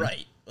it's kind of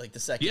right. Like the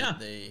second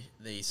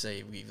they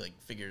say we've like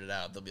figured it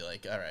out, they'll be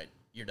like, all right,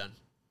 you're done.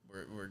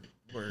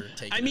 We're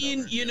taking. I mean,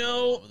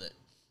 with it.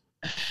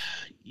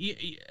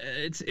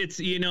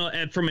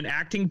 It's from an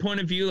acting point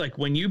of view, like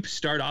when you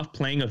start off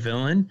playing a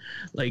villain,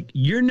 like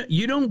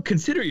you don't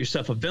consider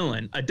yourself a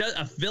villain.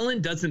 A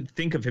villain doesn't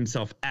think of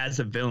himself as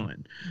a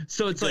villain.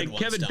 So it's like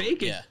Kevin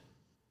Bacon. Yeah.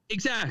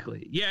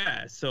 Exactly.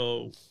 Yeah.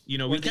 So we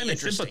kind of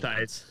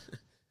sympathize.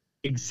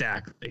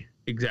 Exactly.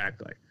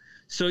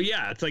 So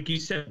yeah, it's like you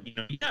said,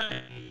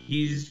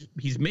 he's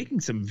making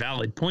some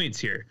valid points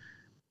here.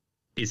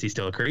 Is he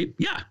still a creep?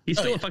 Yeah, he's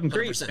still a fucking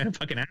creep and a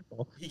fucking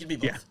asshole. He can be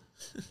both.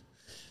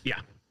 Yeah.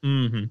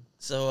 Mm-hmm.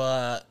 So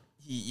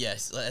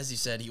as you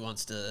said, he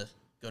wants to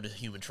go to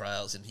human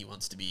trials and he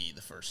wants to be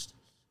the first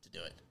to do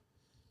it.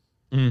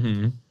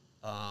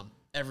 Mm-hmm.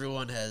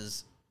 Everyone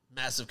has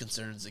massive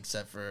concerns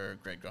except for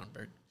Greg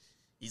Grunberg.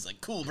 He's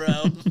like, cool,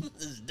 bro.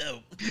 This is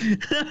dope.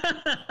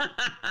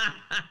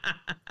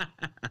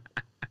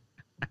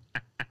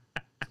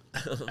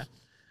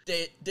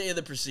 Day of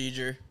the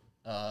procedure.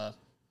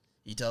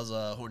 He tells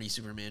a horny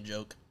Superman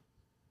joke,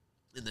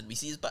 and then we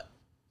see his butt.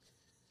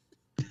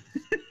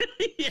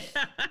 Yeah,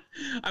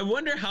 I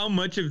wonder how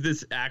much of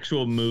this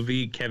actual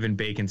movie Kevin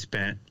Bacon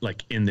spent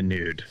like in the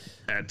nude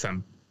at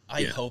some.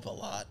 I hope a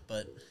lot,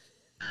 but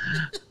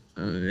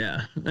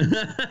yeah.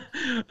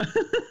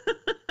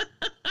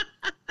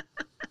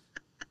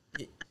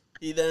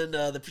 He then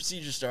the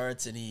procedure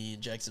starts and he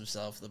injects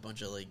himself with a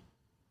bunch of like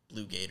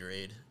blue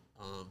Gatorade.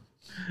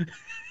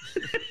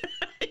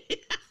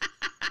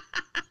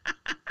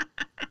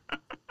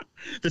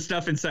 The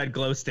stuff inside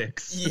glow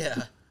sticks.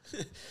 Yeah.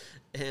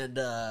 And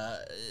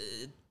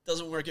it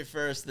doesn't work at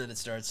first, then it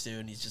starts to,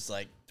 and he's just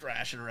like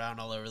thrashing around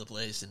all over the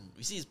place, and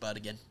we see his butt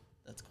again.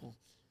 That's cool.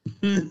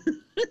 And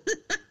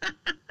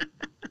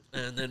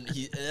then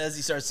as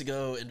he starts to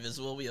go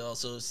invisible, we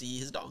also see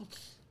his dong.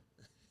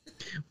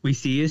 We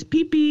see his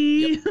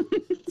pee-pee. Yep.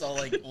 It's all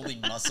like only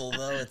muscle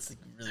though. It's like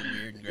really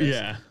weird and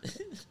gross.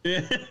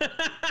 Yeah.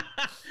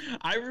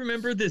 I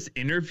remember this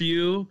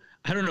interview.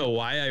 I don't know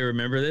why I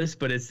remember this,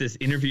 but it's this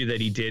interview that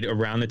he did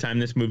around the time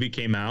this movie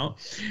came out.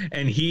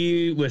 And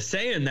he was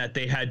saying that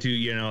they had to,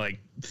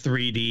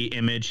 3D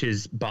image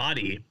his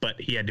body,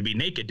 but he had to be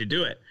naked to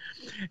do it.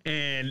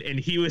 And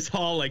he was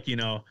all like,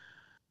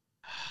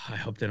 I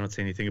hope they don't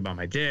say anything about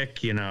my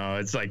dick. You know,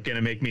 it's like going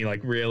to make me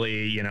like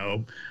really,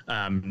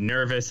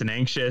 nervous and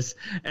anxious.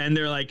 And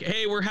they're like,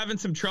 hey, we're having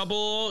some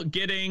trouble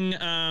getting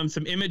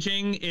some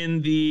imaging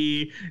in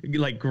the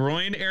like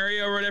groin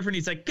area or whatever. And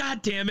he's like,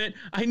 God damn it.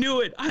 I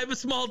knew it. I have a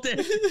small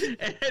dick.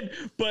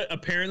 But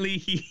apparently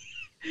he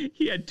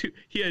had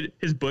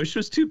his bush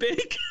was too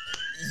big.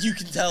 You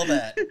can tell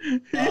that.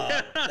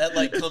 That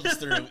like comes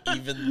through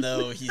even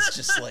though he's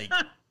just like,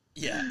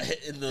 yeah,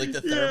 in the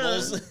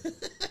thermals.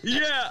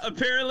 Yeah,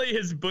 apparently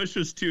his bush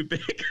was too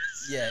big.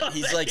 Yeah,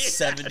 he's like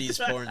 70s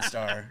porn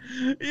star.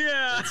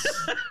 Yeah.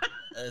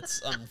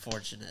 It's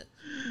unfortunate.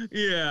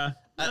 Yeah.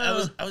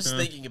 I was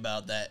thinking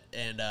about that,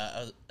 and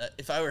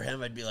if I were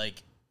him, I'd be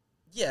like,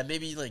 yeah,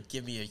 maybe like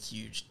give me a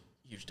huge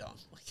dong.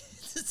 Like,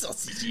 it's all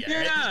CGI.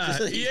 Yeah,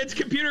 right? Like, it's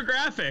computer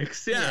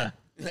graphics. Yeah.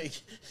 Like,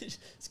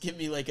 just give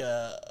me like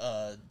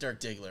a Dirk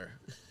Diggler.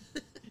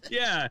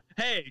 Yeah.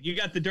 Hey, you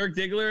got the Dirk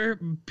Diggler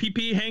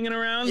PP hanging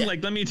around? Yeah.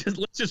 Like, let's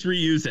just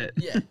reuse it.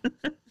 Yeah.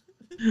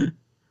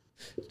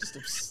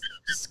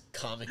 just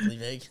comically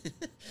vague.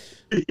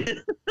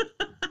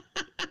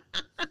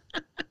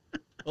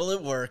 Well,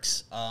 it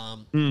works.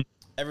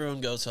 Everyone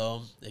goes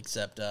home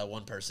except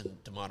one person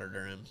to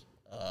monitor him,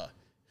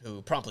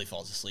 who promptly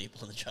falls asleep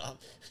on the job.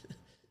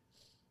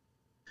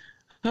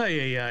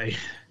 Ay.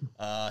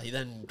 He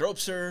then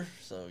gropes her,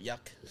 so yuck.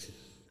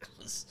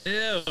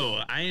 Ew,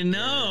 I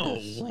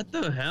know. What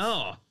the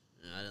hell?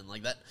 I didn't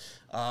like that.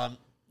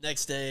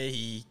 Next day,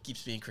 he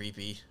keeps being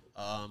creepy.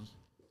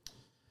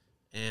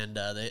 And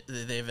they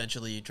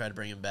eventually try to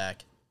bring him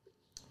back.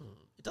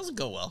 It doesn't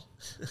go well.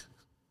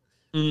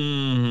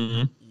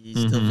 Mm-hmm. He's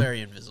still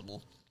very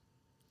invisible.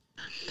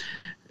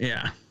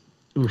 Yeah.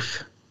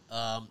 Oof.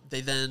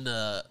 They then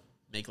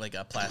make like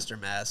a plaster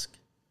mask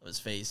of his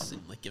face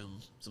and like give him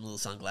some little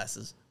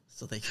sunglasses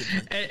so they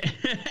can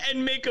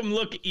and make him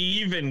look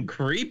even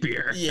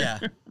creepier. Yeah.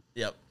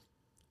 Yep.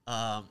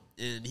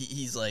 And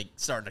he's like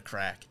starting to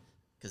crack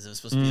because it was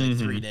supposed to be like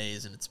 3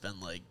 days and it's been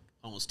like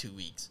almost 2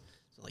 weeks.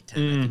 So like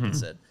 10, I think they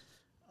said.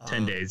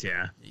 10 days,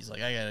 yeah. He's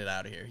like, I gotta get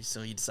out of here.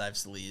 So he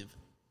decides to leave.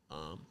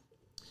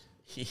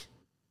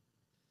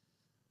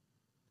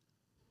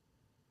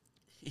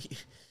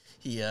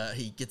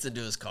 He gets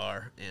into his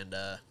car and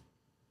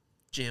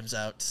jams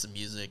out to some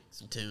music,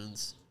 some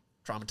tunes,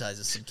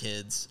 traumatizes some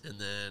kids, and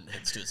then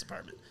heads to his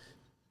apartment.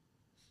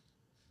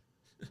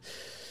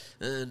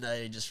 And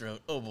I just wrote,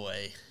 oh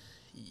boy,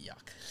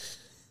 yuck.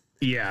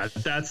 Yeah,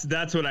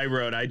 that's what I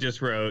wrote. I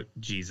just wrote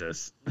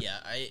Jesus. Yeah,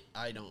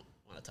 I don't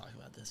want to talk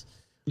about this.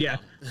 Yeah,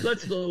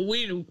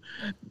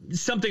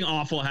 something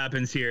awful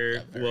happens here.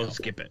 Yeah, we'll awful.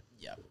 skip it.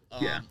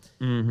 Yeah.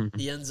 Mm-hmm.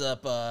 He ends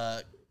up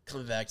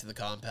coming back to the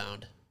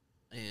compound,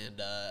 and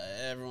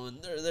everyone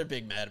they're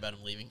big mad about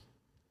him leaving.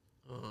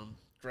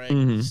 Greg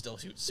is still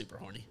super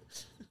horny.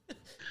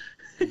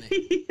 And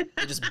they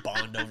just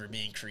bond over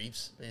being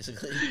creeps,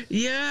 basically.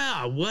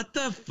 Yeah, what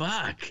the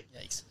fuck?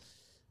 Yikes.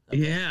 Okay.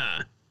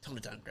 Yeah. Tone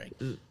it down, Greg.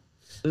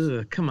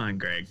 Ugh, come on,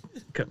 Greg.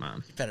 Come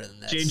on. Better than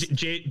that.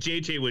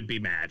 JJ would be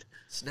mad.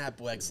 Snap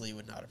Wexley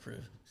would not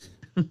approve.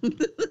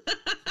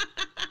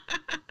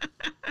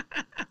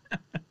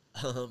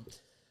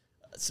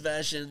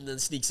 Sebastian then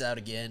sneaks out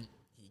again.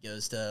 He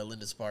goes to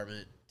Linda's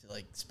apartment to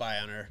like spy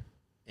on her,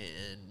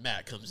 and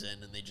Matt comes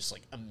in and they just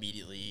like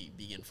immediately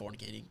begin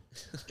fornicating.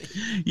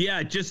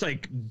 Yeah, just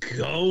like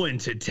going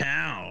to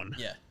town.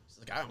 Yeah, it's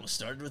like I almost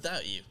started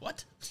without you.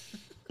 What?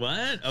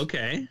 What?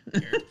 Okay.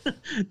 Weird.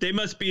 They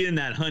must be in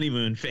that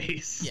honeymoon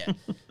phase. Yeah.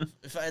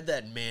 If I had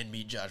that man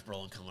meet Josh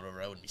Brolin coming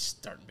over, I wouldn't be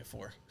starting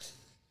before.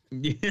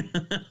 Yeah.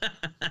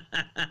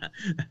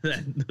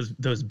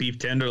 those beef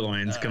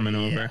tenderloins coming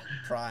over.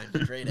 Prime,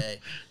 grade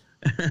A.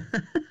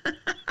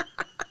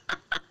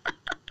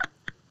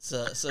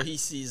 So he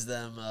sees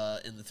them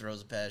in the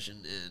throes of passion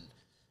and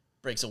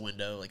breaks a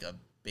window like a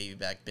baby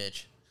back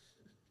bitch.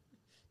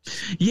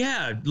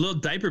 Yeah, little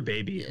diaper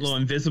baby, Yes. little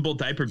invisible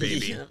diaper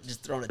baby. Yeah,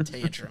 just throwing a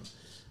tantrum.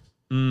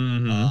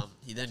 Mm-hmm.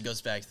 He then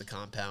goes back to the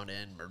compound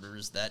and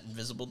murders that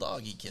invisible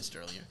dog he kissed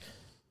earlier.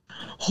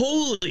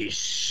 Holy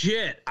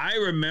shit. I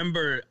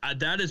remember,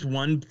 that is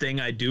one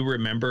thing I do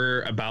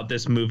remember about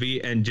this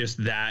movie, and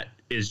just that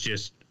is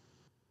just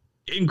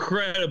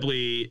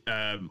incredibly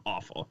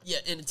awful. Yeah,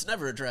 and it's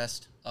never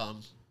addressed.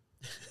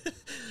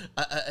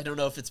 I don't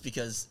know if it's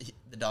because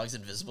the dog's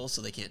invisible,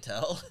 so they can't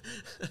tell.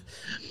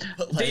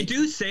 But like, they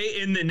do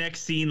say in the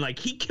next scene, like,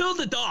 he killed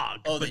the dog,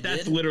 but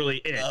that's did? literally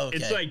it. Oh, okay.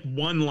 It's like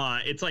one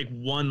line. It's like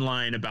one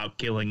line about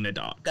killing the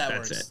dog. That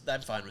that's works. it.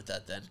 I'm fine with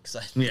that then, because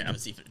I think Yeah. it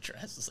was even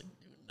addressed. It's like,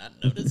 not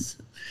notice.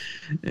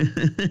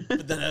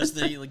 But then I was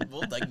thinking, like,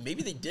 well, like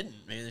maybe they didn't.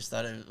 Maybe they just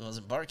thought it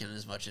wasn't barking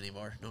as much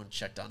anymore. No one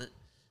checked on it.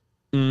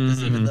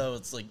 Because even though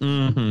it's like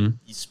you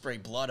spray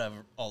blood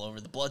all over,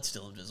 the blood's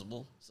still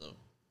invisible. So.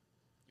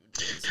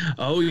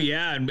 Oh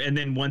yeah, and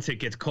then once it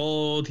gets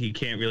cold, he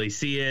can't really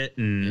see it,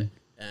 and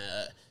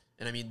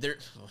And I mean, they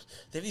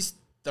have these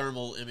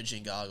thermal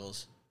imaging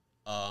goggles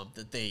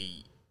that they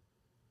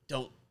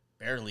don't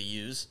barely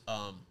use,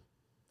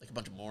 like a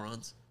bunch of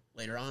morons.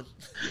 later on.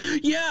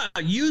 Yeah,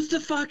 use the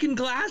fucking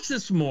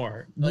glasses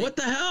more. Like, what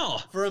the hell?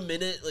 For a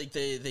minute, like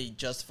they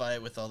justify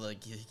it with all the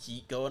like,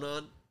 heat going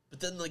on, but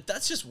then like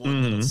that's just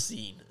one little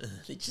scene.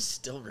 They just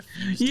still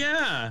refuse.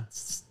 Yeah.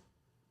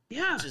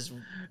 Yeah. Just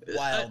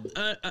wild.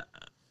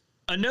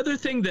 Another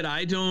thing that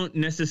I don't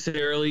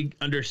necessarily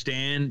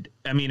understand,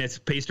 I mean, it's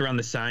based around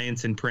the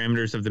science and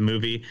parameters of the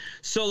movie.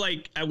 So,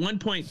 like, at one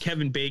point,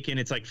 Kevin Bacon,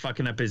 it's like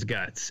fucking up his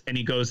guts, and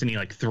he goes and he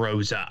like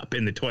throws up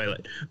in the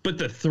toilet. But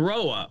the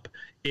throw up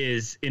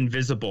is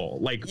invisible.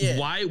 Like,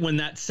 why, when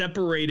that's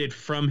separated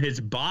from his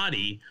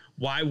body,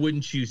 why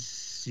wouldn't you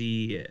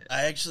see it?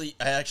 I actually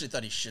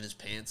thought he shit his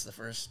pants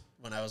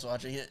when I was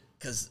watching it,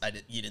 because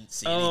you didn't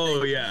see anything.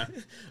 Oh yeah.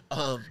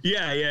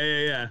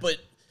 Yeah. But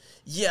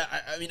yeah,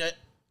 I mean,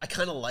 I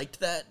kind of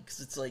liked that, because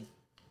it's like,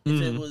 if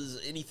it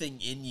was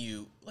anything in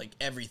you, like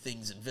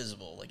everything's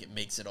invisible, like it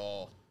makes it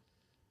all.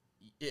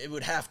 It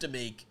would have to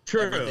make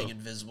everything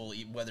invisible,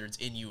 whether it's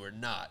in you or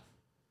not.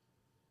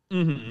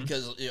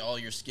 Because all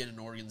your skin and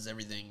organs,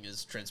 everything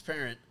is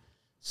transparent.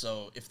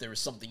 So if there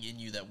was something in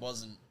you that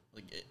wasn't,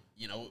 like, it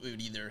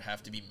would either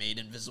have to be made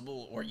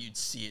invisible, or you'd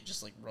see it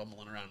just like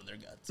rumbling around in their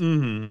guts.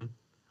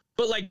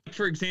 But like,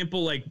 for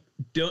example, like,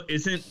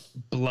 isn't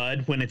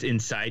blood, when it's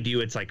inside you,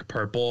 it's like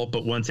purple,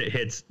 but once it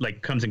hits,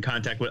 like, comes in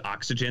contact with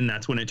oxygen,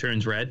 that's when it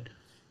turns red?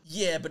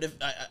 Yeah, but if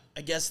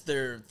I guess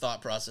their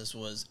thought process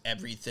was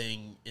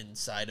everything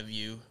inside of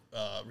you,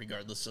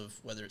 regardless of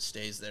whether it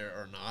stays there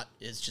or not,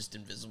 is just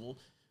invisible.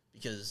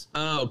 Because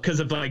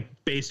of like,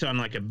 based on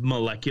like a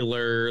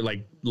molecular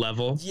like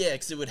level. Yeah,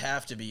 because it would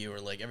have to be, or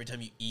like every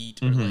time you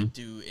eat or like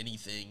do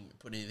anything,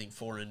 put anything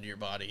foreign into your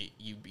body,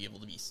 you'd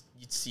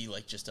see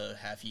like just a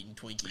half-eaten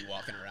Twinkie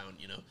walking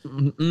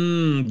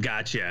around,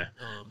 Gotcha.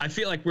 I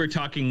feel like we're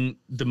talking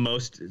the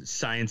most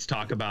science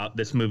talk about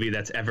this movie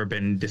that's ever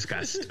been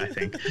discussed. I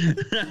think.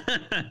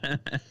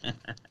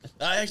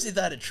 I actually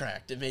thought it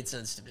tracked. It made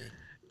sense to me.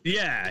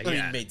 Yeah, I mean,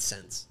 it made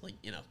sense, like,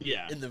 in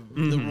the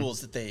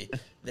rules that they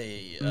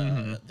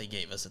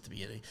gave us at the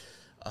beginning.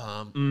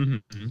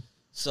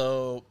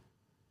 So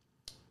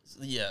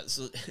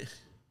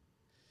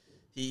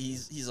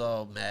he's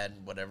all mad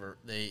and whatever.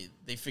 They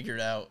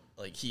figured out,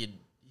 like, he'd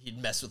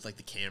messed with like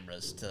the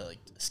cameras to like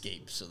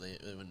escape, so they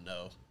wouldn't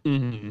know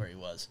where he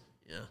was.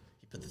 He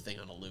put the thing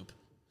on a loop.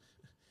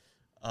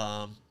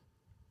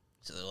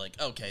 So they're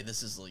like, okay,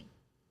 this is like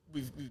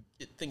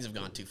things have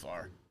gone too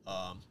far.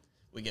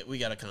 We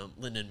gotta come.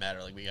 Linda and Matt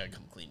are like, we gotta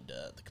come clean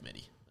the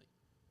committee.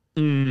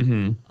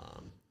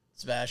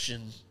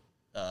 Sebastian,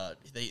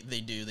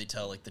 they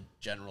tell like the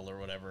general or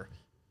whatever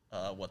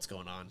what's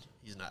going on.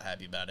 He's not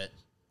happy about it.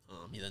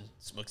 He then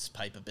smokes his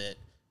pipe a bit.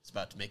 He's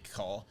about to make a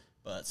call,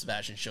 but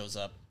Sebastian shows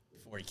up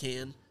before he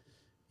can,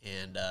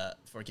 and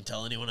before he can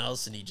tell anyone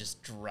else, and he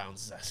just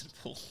drowns his ass in the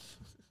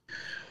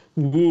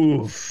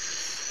pool.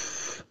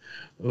 Oof.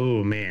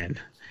 Oh man.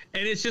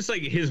 And it's just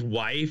like his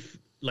wife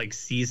like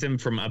sees him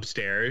from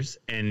upstairs,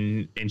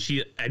 and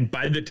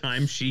by the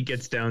time she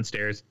gets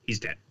downstairs, he's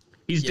dead.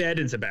 He's dead,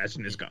 and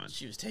Sebastian is gone.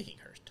 She was taking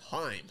her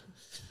time.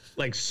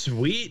 Like,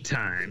 sweet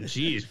time.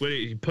 Jeez, what are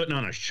you putting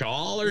on, a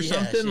shawl or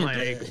something?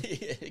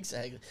 Like,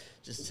 exactly.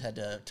 Just had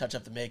to touch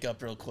up the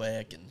makeup real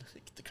quick and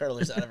get the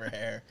curlers out of her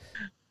hair.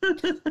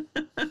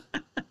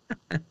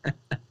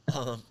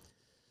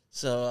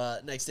 So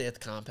next day at the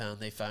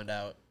compound, they find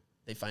out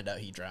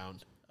he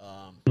drowned.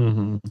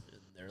 And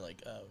they're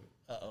like,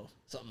 oh,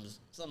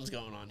 something's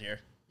going on here,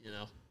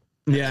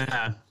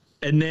 Yeah.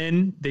 And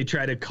then they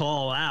try to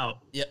call out.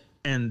 Yep.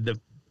 And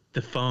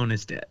the phone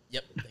is dead.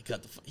 Yep.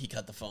 He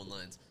cut the phone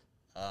lines.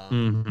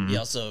 He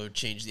also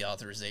changed the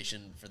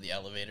authorization for the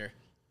elevator,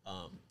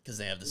 because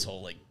they have this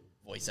whole like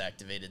voice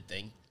activated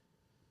thing.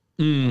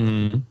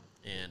 And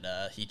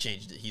he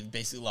changed it. He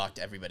basically locked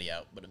everybody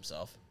out but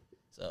himself.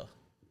 So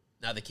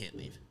now they can't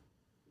leave.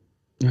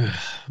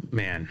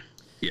 Man.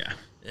 Yeah.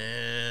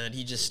 And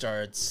he just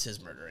starts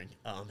his murdering.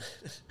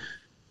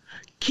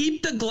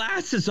 Keep the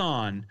glasses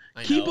on.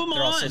 Keep them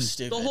on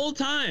the whole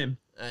time.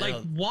 Like,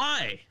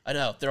 why? I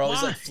know. They're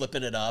always like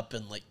flipping it up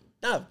and like,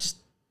 no, just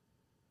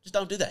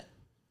don't do that.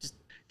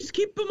 Just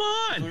keep them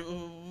on.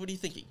 What are you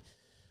thinking?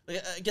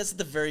 Like, I guess at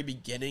the very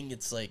beginning,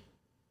 it's like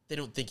they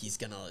don't think he's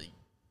gonna like,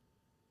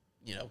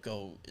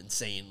 go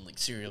insane like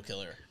serial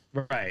killer.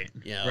 Right.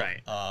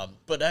 Right.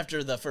 But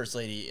after the first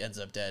lady ends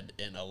up dead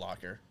in a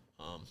locker.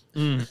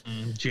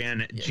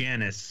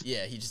 Janice.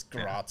 Yeah, he just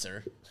garrots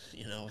her,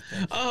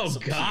 Oh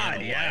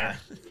God, yeah.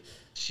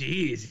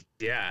 Jeez,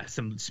 yeah,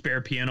 some spare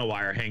piano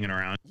wire hanging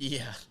around.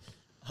 Yeah.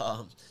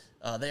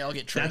 They all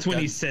get trapped. That's when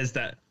he says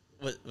that.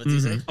 What's he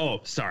say?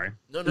 Oh, sorry.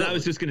 No. I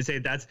was just gonna say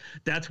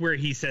that's where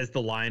he says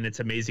the line, "It's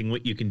amazing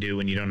what you can do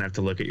when you don't have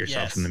to look at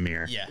yourself in the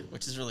mirror." Yeah,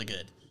 which is really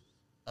good.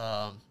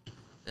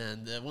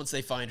 And once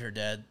they find her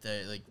dead,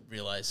 they like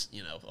realize,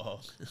 oh,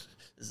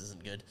 this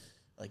isn't good.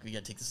 Like, we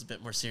gotta take this a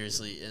bit more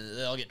seriously. And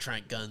they all get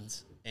trank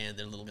guns and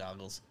their little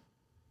goggles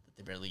that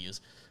they barely use.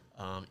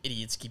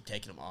 Idiots keep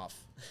taking them off.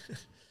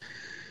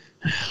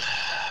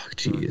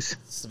 Jeez.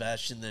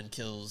 Sebastian then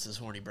kills his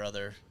horny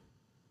brother,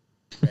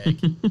 Greg.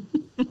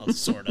 Well,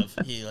 sort of.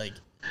 He like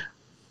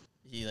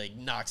he like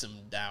knocks him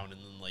down, and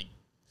then like,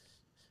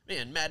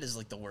 man, Matt is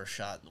like the worst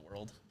shot in the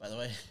world, by the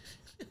way.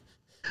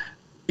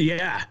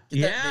 Yeah,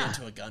 Get that man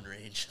to a gun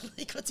range.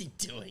 Like, what's he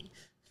doing?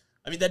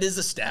 I mean, that is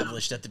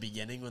established at the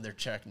beginning when they're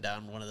tracking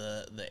down one of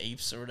the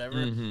apes or whatever.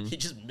 Mm-hmm. He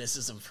just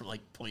misses them from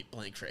like point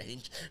blank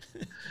range.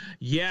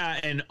 Yeah,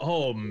 and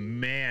oh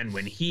man,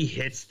 when he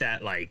hits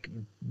that like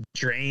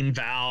drain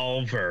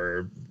valve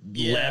or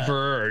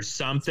lever or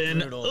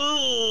something,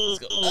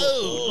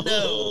 oh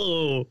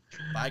no!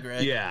 Bye,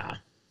 Greg. Yeah.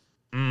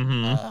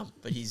 Mm-hmm.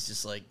 But he's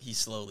just like he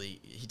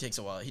takes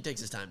a while. He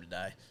takes his time to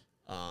die.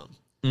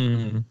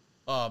 Mm-hmm.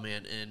 Oh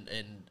man,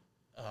 and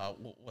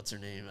what's her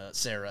name?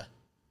 Sarah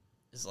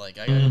is like,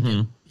 I gotta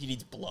get, he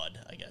needs blood.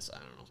 I guess I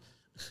don't know.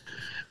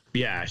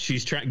 Yeah,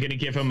 she's gonna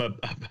give him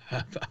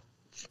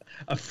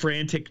a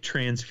frantic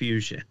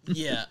transfusion.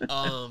 Yeah.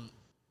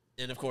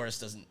 And of course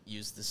doesn't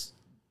use this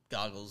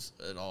goggles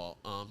at all.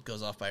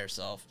 Goes off by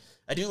herself.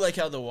 I do like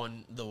how the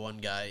one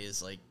guy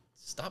is like,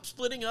 stop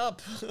splitting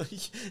up.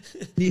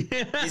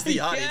 Yeah, he's the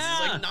audience.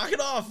 He's like, knock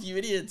it off, you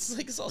idiots.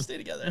 Like, let's all stay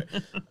together.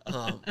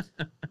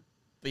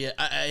 But yeah,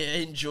 I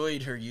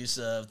enjoyed her use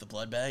of the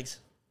blood bags.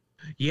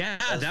 Yeah,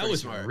 that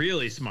was smart.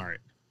 Really smart.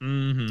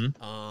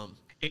 Mm-hmm.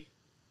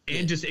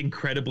 And just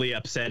incredibly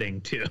upsetting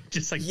too.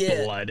 Just like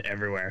blood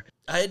everywhere.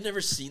 I had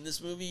never seen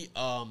this movie.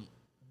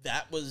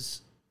 That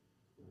was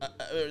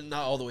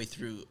not all the way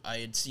through. I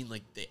had seen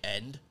like the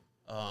end,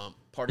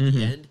 part of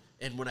the end.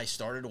 And when I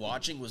started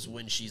watching was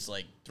when she's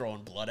like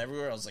throwing blood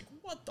everywhere. I was like,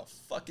 what the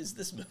fuck is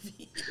this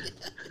movie?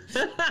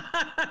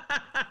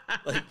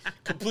 Like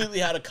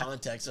completely out of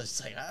context. I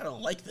was like, I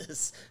don't like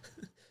this.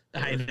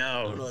 I know.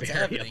 I don't know what's very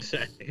happening.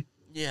 upsetting.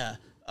 Yeah.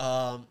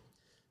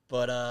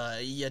 But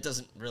yeah, it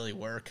doesn't really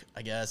work,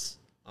 I guess.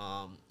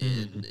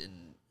 And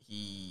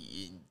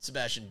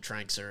Sebastian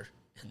tranks her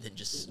and then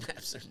just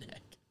snaps her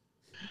neck.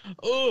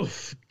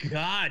 Oof,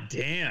 god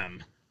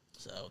damn.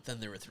 So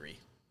then there were three.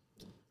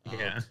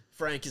 Yeah.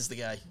 Frank is the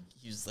guy.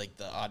 He was like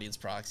the audience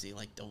proxy.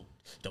 Like, don't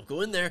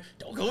go in there.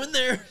 Don't go in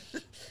there.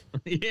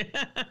 Yeah.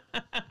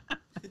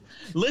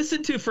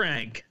 Listen to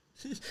Frank.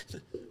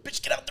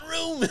 Bitch, get out the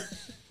room.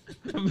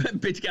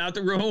 Bitch, get out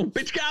the room.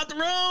 Bitch, get out the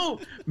room.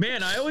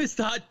 Man, I always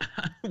thought,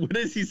 what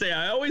does he say?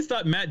 I always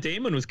thought Matt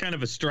Damon was kind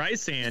of a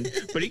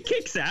Streisand, but he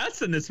kicks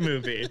ass in this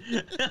movie.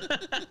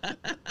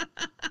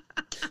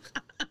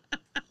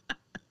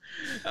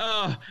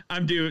 Oh,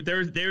 I'm due.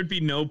 There would be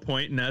no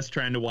point in us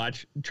trying to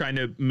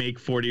make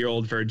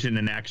 40-Year-Old Virgin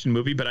an action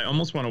movie, but I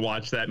almost want to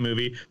watch that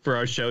movie for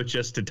our show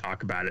just to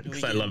talk about it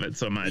because I love it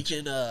so much.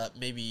 We can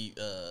maybe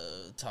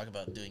talk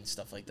about doing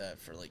stuff like that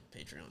for like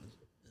Patreon and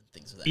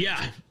things of that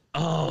nature.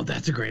 Oh,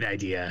 that's a great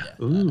idea.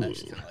 Yeah, Ooh. I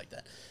actually kind of like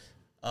that.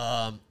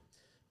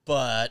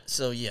 But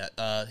so yeah,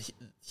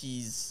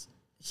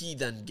 he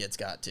then gets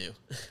got too.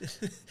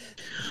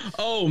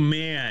 Oh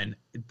man,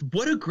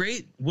 what a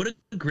great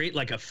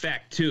like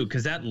effect too,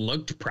 because that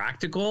looked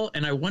practical,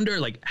 and I wonder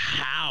like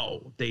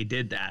how they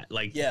did that.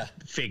 Like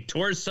fake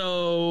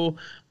torso.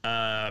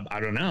 I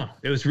don't know.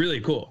 It was really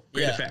cool.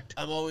 Great effect.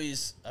 I'm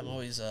always I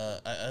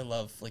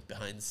love like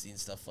behind the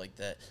scenes stuff like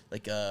that.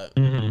 Like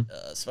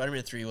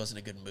Spider-Man 3 wasn't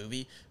a good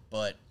movie,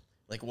 but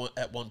like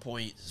at one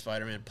point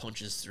Spider-Man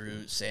punches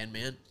through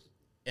Sandman,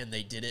 and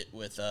they did it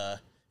with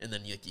and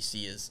then like you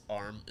see his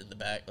arm in the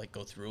back like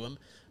go through him.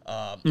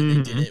 And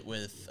they did it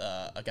with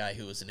a guy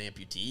who was an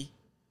amputee.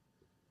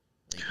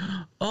 Like,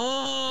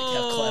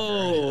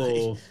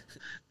 oh,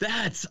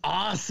 that's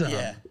awesome.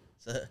 Yeah,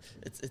 so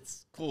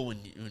it's cool when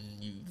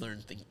you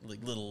learn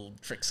like little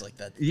tricks like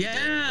that.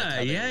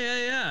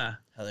 Yeah.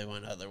 How they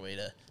went out of their way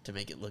to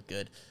make it look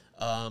good.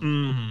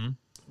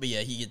 But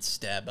yeah, he gets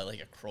stabbed by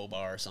like a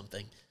crowbar or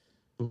something.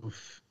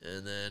 Oof.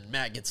 And then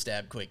Matt gets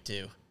stabbed quick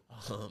too.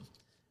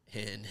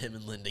 And him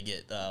and Linda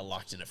get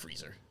locked in a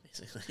freezer,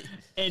 basically.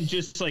 And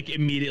just like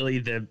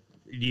immediately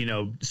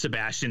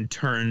Sebastian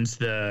turns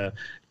the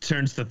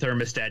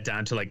thermostat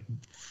down to like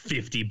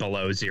 50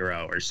 below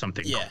zero or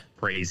something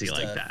crazy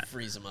like that.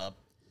 Freeze him up.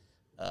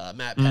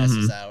 Matt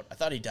passes out. I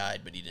thought he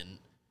died, but he didn't.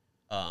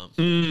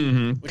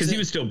 Because he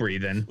was still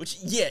breathing.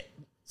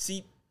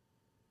 See,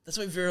 that's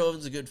why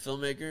Verhoeven's a good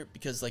filmmaker,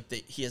 because like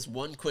he has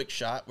one quick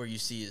shot where you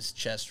see his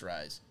chest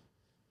rise.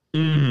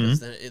 Because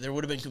then there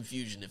would have been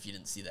confusion if you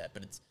didn't see that,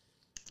 but it's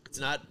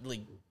not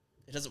like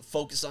it doesn't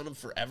focus on him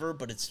forever,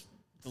 but it's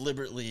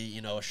deliberately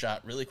a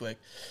shot really quick,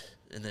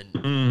 and then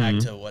back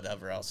to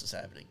whatever else is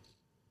happening.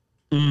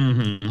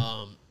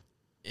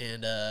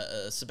 And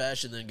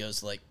Sebastian then goes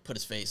to like put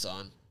his face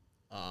on.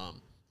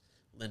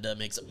 Linda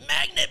makes a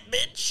magnet,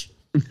 bitch.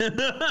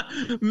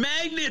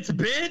 Magnets,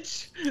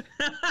 bitch.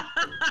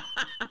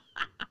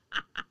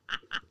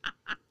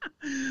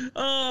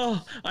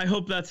 Oh, I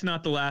hope that's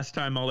not the last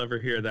time I'll ever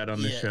hear that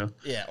on this show.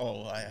 Yeah.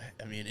 Oh, I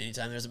mean,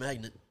 anytime there's a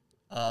magnet.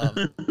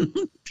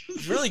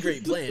 It's really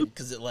great plan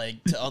because it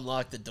like to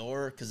unlock the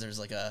door because there's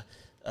like a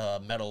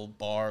metal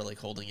bar like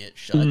holding it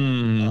shut.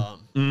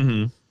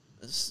 It's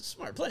a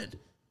smart plan.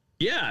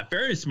 Yeah,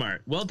 very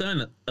smart. Well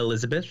done,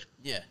 Elizabeth.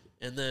 Yeah,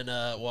 and then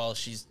while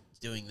she's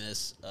doing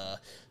this,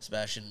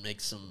 Sebastian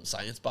makes some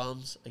science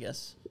bombs, I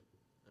guess.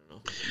 I don't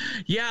know.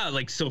 Yeah,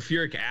 like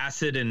sulfuric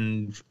acid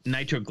and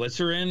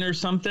nitroglycerin or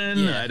something.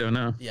 Yeah. I don't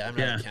know. Yeah, I'm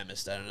not a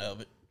chemist. I don't know,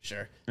 but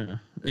sure.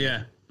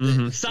 Yeah.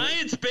 Mm-hmm.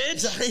 Science, bitch.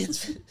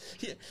 Science.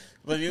 Yeah.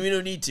 But I mean, we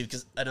don't need to,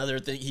 because another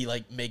thing, he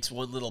like makes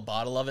one little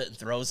bottle of it and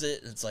throws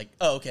it, and it's like,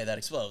 oh, okay, that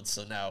explodes.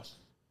 So now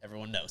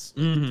everyone knows.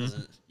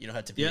 Mm-hmm. You don't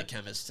have to be a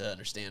chemist to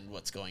understand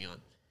what's going on.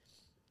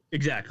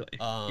 Exactly.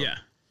 Yeah.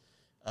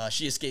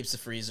 She escapes the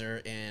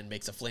freezer and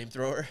makes a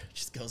flamethrower.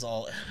 Just goes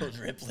all Ellen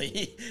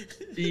Ripley.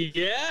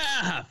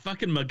 Yeah,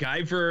 fucking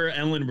MacGyver,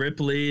 Ellen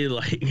Ripley,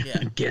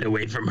 like, get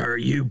away from her,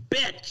 you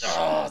bitch!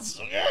 Oh,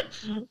 so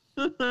good.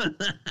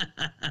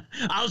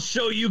 I'll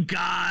show you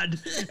God.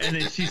 And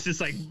then she's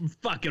just like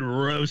fucking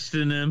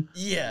roasting him.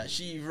 Yeah,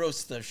 she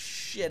roasts the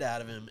shit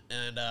out of him,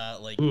 and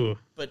Ooh.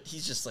 but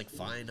he's just like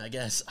fine, I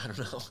guess. I don't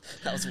know.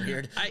 That was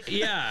weird.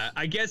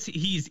 I guess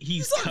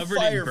he's on covered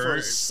fire in for a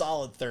burn.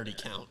 solid 30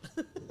 count.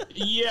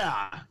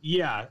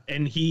 Yeah,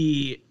 and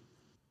he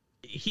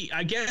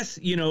I guess,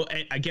 you know,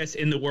 I guess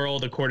in the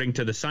world, according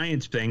to the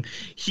science thing,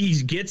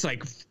 he gets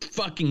like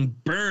fucking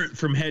burnt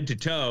from head to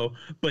toe,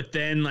 but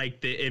then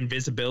like the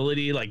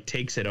invisibility like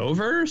takes it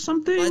over or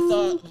something.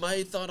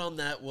 My thought on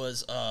that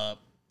was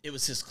it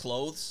was his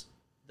clothes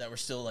that were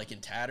still like in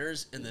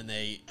tatters, and then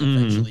they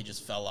eventually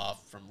just fell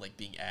off from like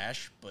being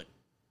ash, but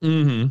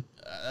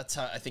that's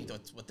how I think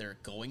that's what they're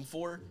going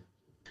for.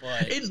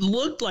 But it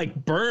looked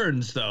like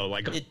burns though,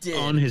 like it did.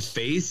 on his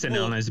face and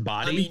on his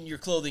body. I mean, your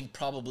clothing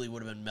probably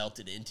would have been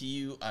melted into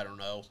you. I don't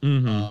know.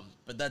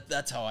 But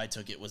that's how I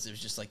took it. Was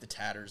just like the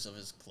tatters of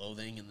his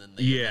clothing, and then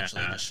they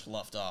eventually just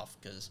sloughed off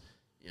because,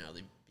 you know,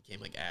 they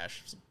became like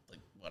ash, like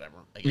whatever.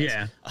 I guess.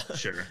 Yeah,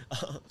 sure.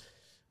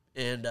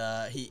 And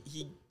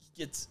he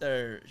gets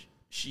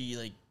she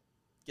like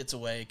gets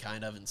away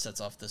kind of and sets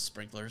off the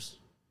sprinklers.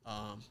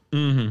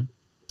 Which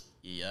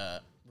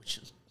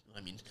is, I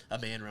mean, a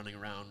man running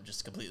around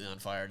just completely on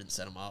fire didn't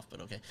set him off,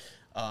 but okay.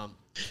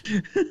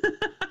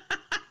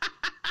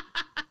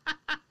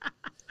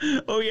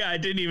 Oh yeah, I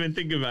didn't even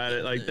think about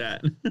it like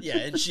that. Yeah,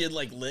 and she had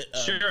like lit.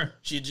 Sure.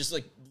 She had just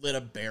like lit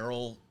a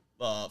barrel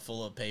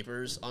full of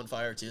papers on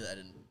fire too. That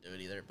didn't do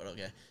it either, but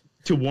okay.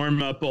 To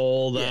warm up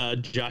old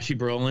Joshy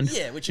Brolin.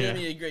 Yeah, which I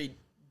mean, a great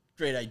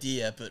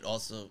idea, but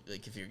also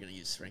like if you're gonna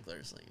use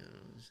sprinklers, like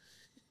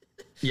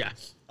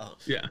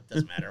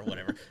doesn't matter,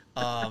 whatever.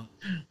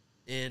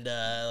 And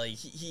like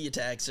he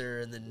attacks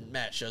her, and then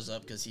Matt shows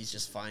up because he's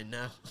just fine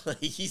now. Like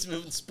he's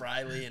moving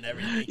spryly and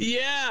everything.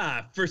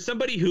 Yeah, for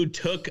somebody who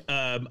took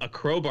a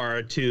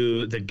crowbar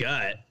to the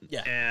gut.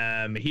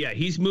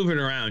 He's moving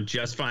around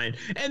just fine.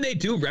 And they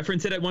do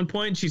reference it at one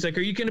point. She's like,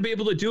 "Are you going to be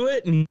able to do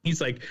it?" And he's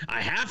like, "I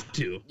have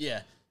to."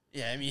 Yeah.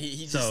 I mean,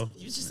 he was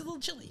just a little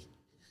chilly.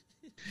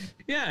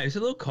 Yeah, he's a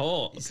little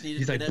cold.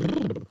 He's like,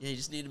 you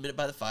just need a minute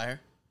by the fire.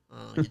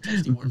 Get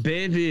toasty warm.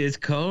 Baby, it's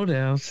cold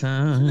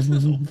outside.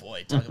 Oh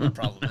boy, talk about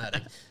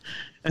problematic.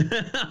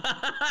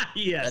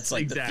 Yes, that's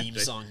like exactly. the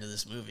theme song to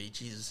this movie.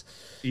 Jesus.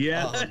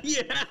 Yeah,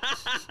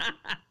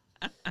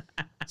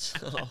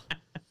 So,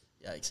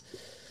 yikes.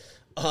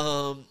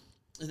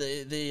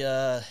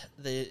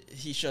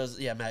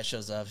 Matt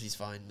shows up. He's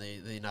fine.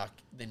 They knock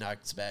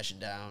Sebastian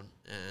down,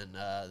 and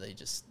they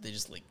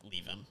just like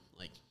leave him.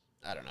 Like,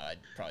 I don't know. I'd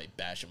probably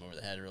bash him over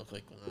the head real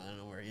quick. I don't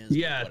know where he is.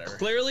 Yeah, whatever.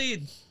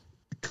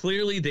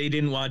 Clearly they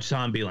didn't watch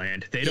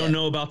Zombieland. They don't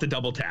know about the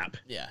double tap.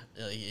 Yeah.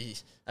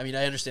 I mean,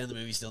 I understand the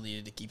movie still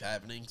needed to keep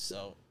happening,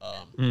 so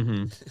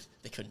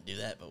they couldn't do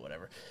that, but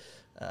whatever.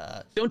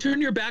 Don't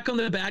turn your back on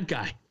the bad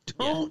guy.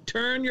 Don't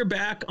turn your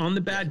back on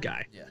the bad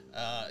guy. Yeah.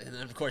 And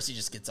then, of course, he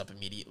just gets up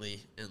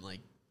immediately and, like,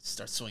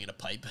 starts swinging a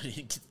pipe, and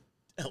he gets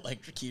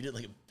electrocuted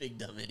like a big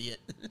dumb idiot.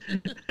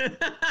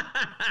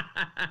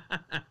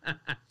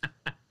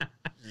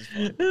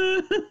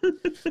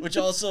 Which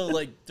also,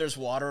 like, there's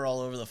water all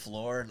over the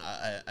floor, and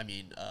I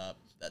mean,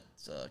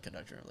 that's a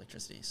conductor of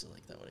electricity, so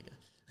like that would have got.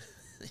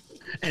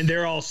 And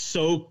they're all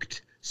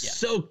soaked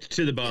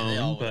to the bone, they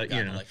all but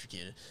got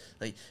electrocuted.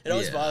 Like, it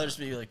always bothers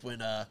me, like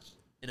when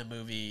in a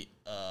movie,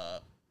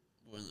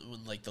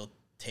 when like they'll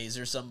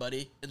taser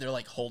somebody and they're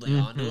like holding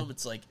on to them.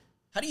 It's like,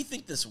 how do you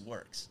think this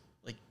works?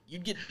 Like,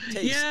 you'd get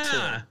tased too.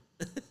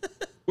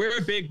 We're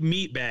a big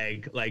meat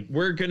bag. Like,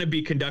 we're going to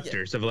be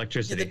conductors of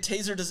electricity. Yeah, the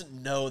taser doesn't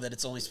know that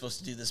it's only supposed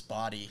to do this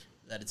body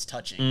that it's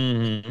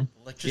touching. Like,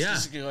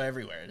 electricity's going to go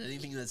everywhere.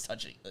 Anything that's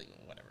touching, like,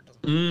 whatever.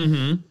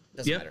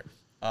 Doesn't matter.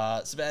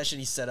 Sebastian,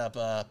 he set up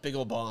a big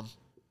old bomb.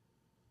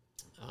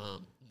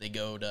 They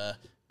go to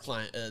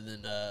climb,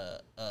 then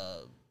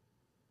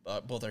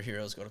both our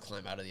heroes go to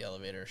climb out of the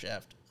elevator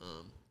shaft.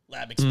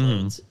 Lab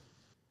explodes.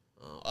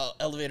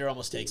 Elevator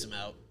almost takes him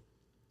out.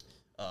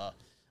 I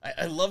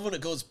love when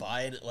it goes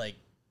by and it, like,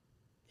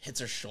 hits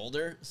her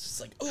shoulder. It's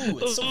just like, ooh,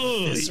 it's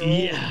so visceral.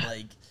 Yeah. And,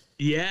 like,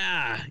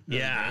 Yeah.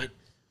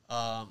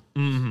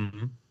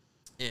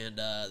 And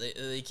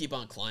they keep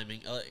on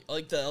climbing. I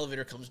like the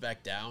elevator comes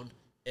back down,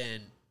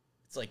 and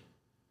it's like,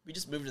 we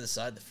just moved to the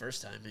side the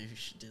first time. Maybe we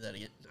should do that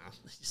again. No,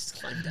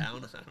 just climb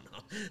down. I don't know.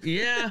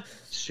 Yeah,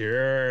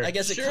 sure. I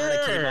guess it kind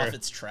of came off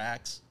its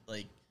tracks.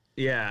 Like,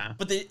 yeah.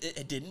 But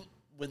it didn't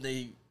when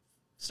they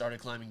started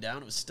climbing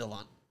down, it was still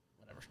on.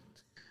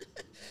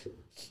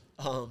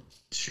 Whatever.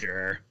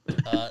 Sure.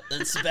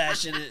 Then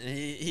Sebastian,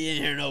 he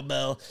didn't hear no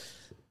bell.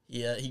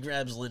 He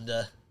grabs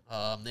Linda.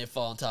 They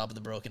fall on top of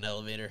the broken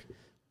elevator.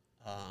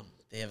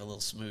 They have a little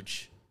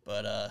smooch,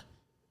 but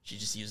she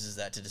just uses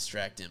that to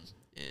distract him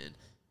and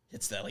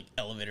hits that like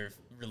elevator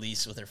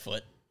release with her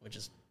foot, which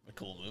is a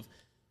cool move.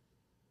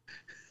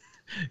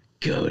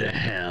 Go to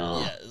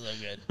hell. Yeah, it's so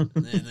good.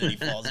 And then he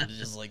falls into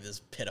just like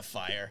this pit of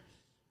fire.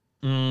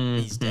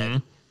 He's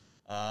dead.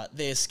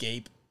 They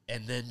escape,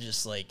 and then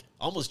just like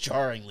almost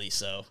jarringly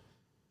so,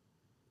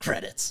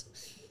 credits.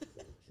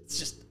 It's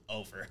just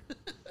over.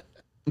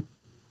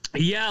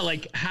 Yeah,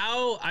 like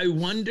how I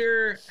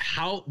wonder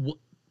how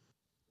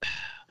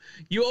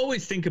you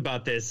always think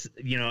about this,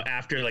 you know,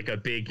 after like a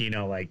big, you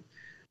know, like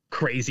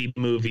crazy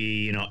movie,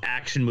 you know,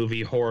 action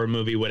movie, horror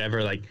movie,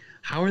 whatever. Like,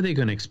 how are they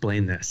going to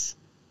explain this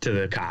to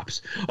the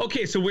cops?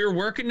 Okay, so we were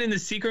working in the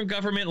secret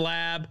government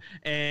lab,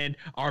 and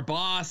our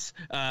boss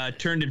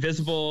turned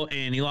invisible,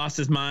 and he lost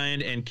his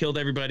mind and killed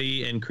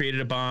everybody and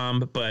created a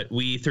bomb, but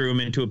we threw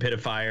him into a pit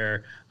of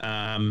fire.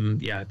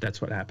 Yeah,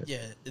 that's what happened.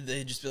 Yeah,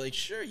 they'd just be like,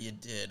 sure, you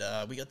did.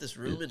 We got this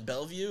room in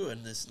Bellevue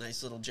and this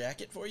nice little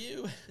jacket for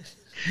you.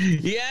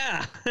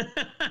 Yeah.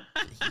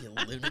 You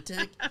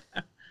lunatic.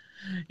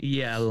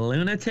 Yeah,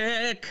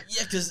 lunatic.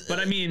 Yeah, because but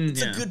I mean,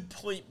 it's a good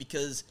point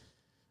because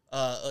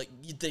like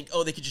you'd think,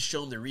 oh, they could just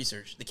show them their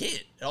research. They can't.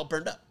 It all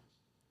burned up.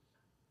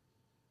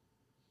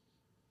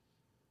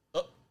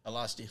 Oh, I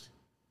lost you.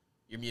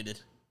 You're muted.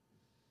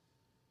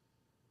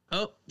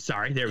 Oh,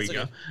 sorry. There we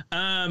go.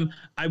 Okay.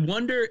 I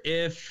wonder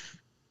if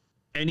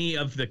any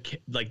of the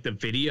like the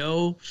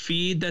video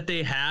feed that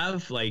they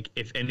have, like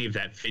if any of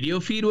that video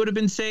feed would have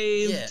been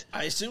saved. Yeah,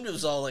 I assumed it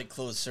was all like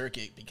closed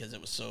circuit because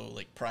it was so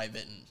like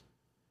private. And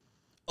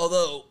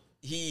although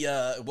he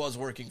was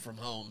working from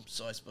home,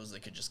 so I suppose they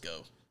could just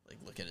go like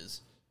look at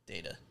his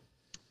data.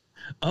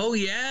 Oh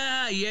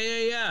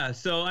yeah.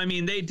 So I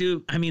mean, they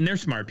do. I mean, they're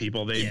smart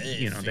people. They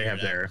they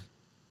have their.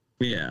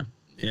 Yeah.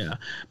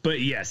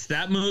 But yes,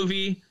 that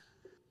movie.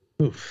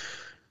 Oof.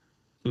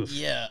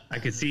 Yeah, I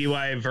could see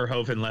why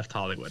Verhoeven left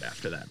Hollywood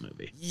after that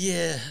movie.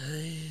 Yeah,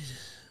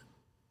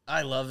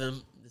 I love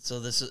him. So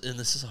this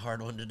is a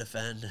hard one to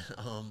defend.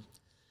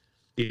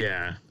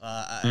 Yeah.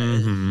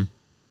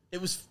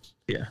 It was.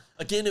 Yeah.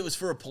 Again, it was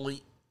for a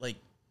point. Like,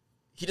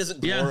 he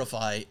doesn't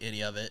glorify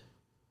any of it.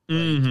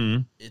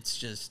 Like, it's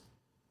just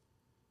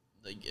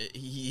like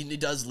he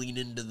does lean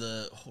into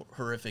the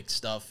horrific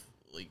stuff.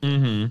 Like,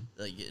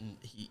 like, and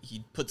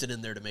he puts it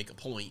in there to make a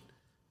point.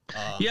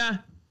 Yeah.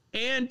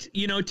 And,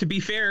 you know, to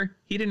be fair,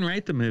 he didn't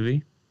write the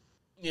movie.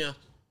 Yeah.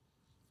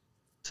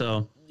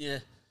 So. Yeah.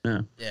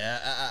 Yeah.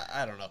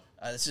 I don't know.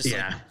 It's just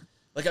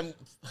like I mean,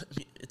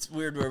 it's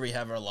weird where we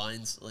have our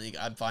lines. Like,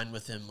 I'm fine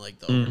with him, like,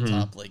 the over the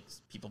top, like,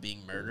 people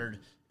being murdered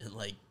and,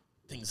 like,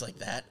 things like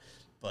that.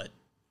 But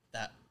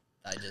that,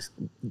 I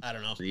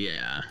don't know.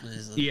 Yeah.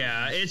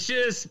 Yeah. It's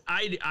just,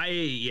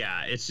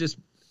 it's just.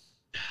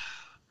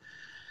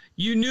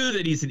 You knew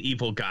that he's an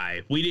evil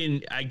guy. We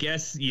didn't, I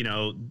guess, you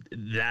know,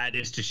 that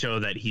is to show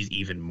that he's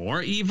even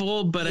more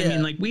evil. But I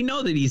mean, like, we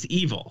know that he's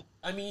evil.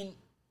 I mean,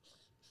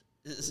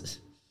 as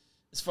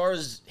far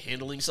as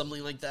handling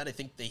something like that, I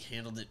think they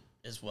handled it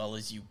as well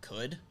as you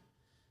could.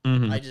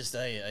 I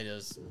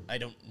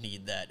don't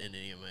need that in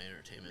any of my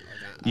entertainment.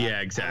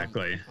 Like,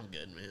 exactly. I'm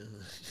good, man.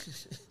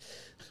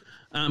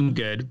 I'm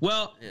good.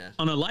 Well,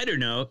 on a lighter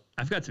note,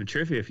 I've got some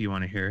trivia if you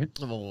want to hear it.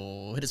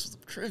 Oh, hit us with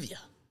some trivia.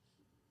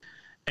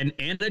 An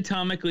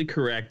anatomically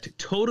correct,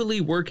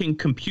 totally working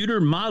computer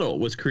model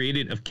was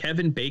created of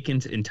Kevin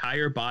Bacon's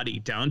entire body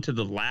down to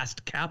the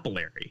last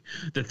capillary.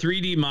 The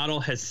 3D model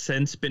has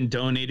since been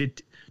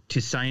donated to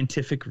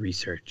scientific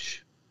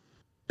research.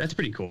 That's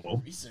pretty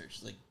cool. Research?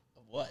 Like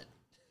what?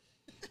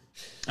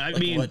 I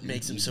mean, what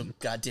makes him so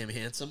goddamn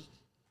handsome?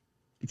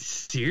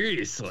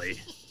 Seriously.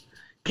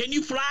 Can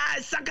you fly,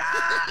 sucker?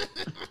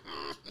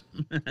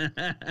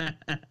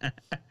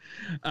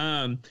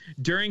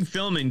 During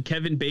filming,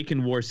 Kevin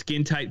Bacon wore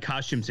skin-tight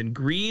costumes in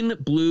green,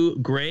 blue,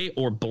 gray,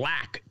 or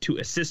black to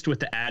assist with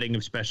the adding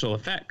of special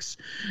effects.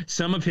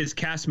 Some of his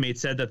castmates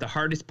said that the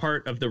hardest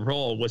part of the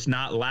role was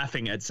not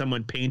laughing at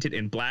someone painted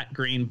in black,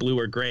 green, blue,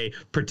 or gray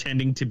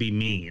pretending to be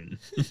mean.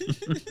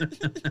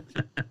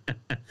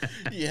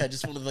 Yeah,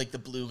 just one of like the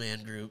Blue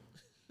Man Group.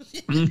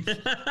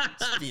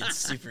 Just being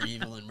super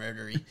evil and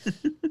murdery.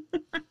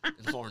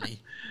 And horny.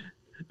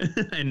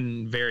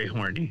 And very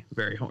horny.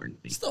 Very horny.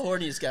 He's the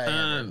horniest guy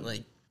ever.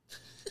 Like,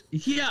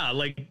 yeah,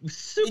 like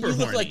super you look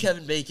horny. like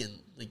Kevin Bacon.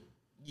 Like,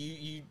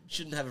 you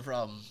shouldn't have a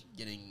problem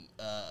getting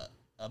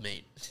a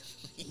mate.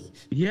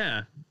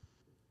 Yeah.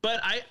 But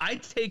I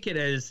take it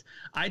as,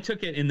 I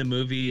took it in the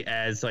movie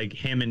as like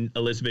him and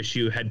Elizabeth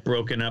Shue had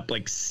broken up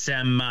like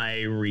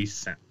semi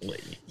recently.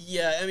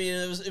 Yeah, I mean,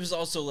 it was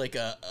also like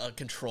a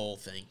control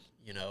thing,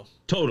 you know?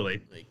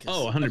 Totally. Like,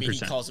 100%. I mean, he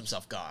calls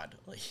himself God.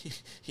 Like, he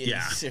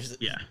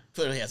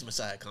clearly has a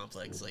messiah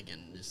complex, like,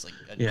 and just like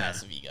a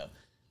massive ego.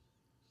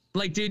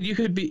 Like, dude,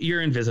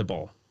 you're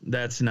invisible.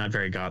 That's not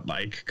very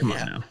godlike. Come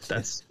on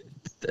now.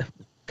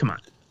 Come on.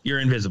 You're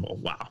invisible.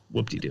 Wow.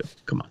 Whoop-de-doo.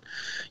 Come on.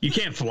 You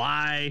can't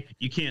fly.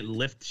 You can't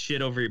lift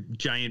shit over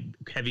giant,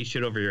 heavy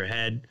shit over your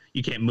head.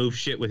 You can't move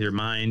shit with your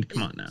mind.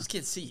 Come on now. Just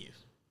can't see you.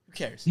 Who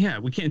cares? Yeah,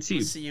 we can't see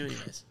you. See you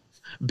anyways.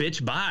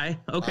 Bitch, bye.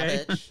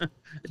 Okay. Bye, bitch.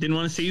 Didn't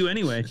want to see you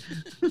anyway.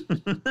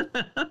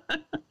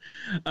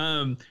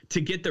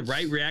 To get the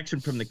right reaction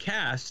from the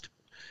cast,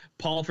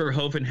 Paul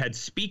Verhoeven had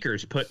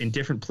speakers put in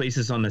different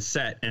places on the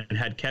set and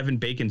had Kevin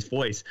Bacon's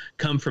voice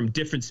come from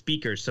different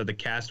speakers so the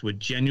cast would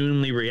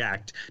genuinely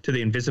react to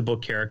the invisible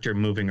character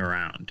moving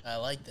around. I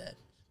like that.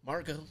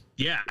 Marco.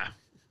 Yeah.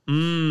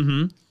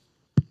 Mm-hmm.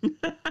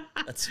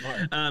 That's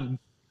smart.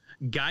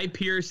 Guy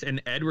Pearce and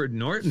Edward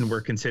Norton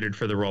were considered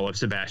for the role of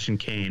Sebastian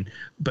Cain,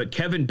 but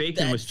Kevin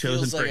Bacon that was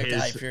chosen feels like for a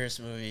his... Guy Pearce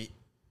movie.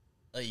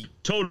 Like,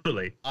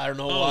 Totally. I don't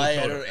know why.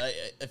 Totally.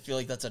 I feel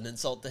like that's an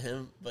insult to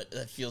him, but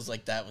that feels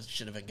like that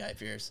should have been Guy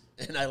Pearce.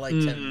 And I like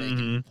Kevin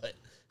Bacon, but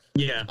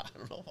yeah, I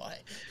don't know why.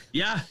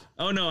 Yeah.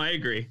 Oh no, I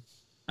agree.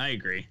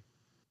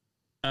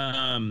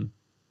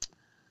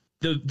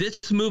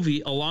 This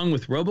movie, along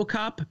with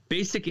RoboCop,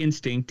 Basic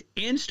Instinct,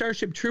 and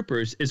Starship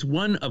Troopers, is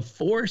one of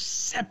 4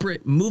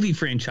 separate movie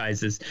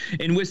franchises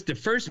in which the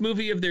first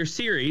movie of their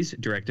series,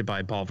 directed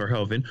by Paul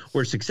Verhoeven,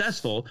 were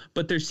successful,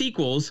 but their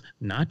sequels,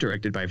 not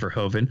directed by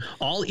Verhoeven,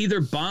 all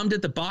either bombed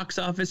at the box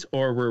office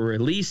or were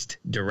released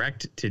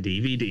direct to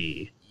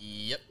DVD.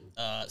 Yep.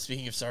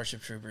 Speaking of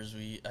Starship Troopers,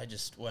 I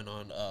just went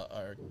on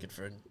our good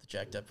friend the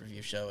Jacked Up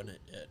review show, and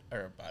I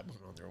went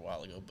on there a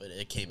while ago, but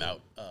it came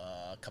out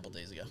a couple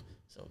days ago.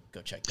 So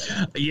go check that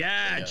out.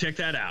 Yeah, check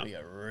that out. We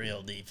got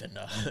real deep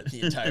into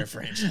the entire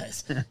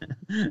franchise.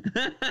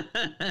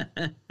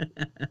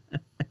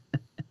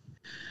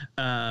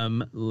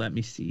 Let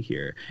me see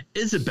here.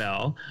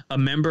 Isabel, a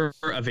member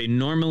of a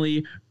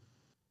normally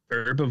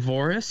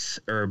herbivorous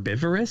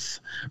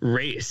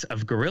race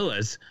of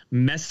gorillas,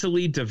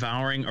 messily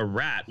devouring a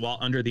rat while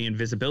under the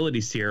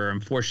invisibility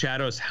serum,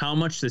 foreshadows how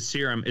much the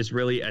serum is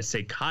really a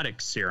psychotic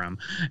serum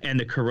and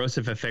the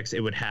corrosive effects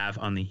it would have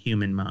on the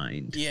human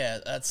mind. Yeah,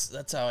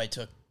 that's how I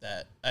took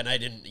that, and I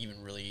didn't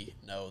even really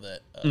know that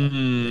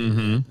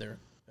they're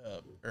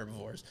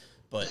herbivores,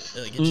 but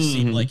like it just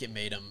seemed like it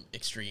made them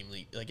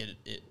extremely, like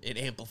it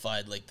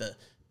amplified like the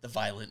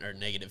violent or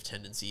negative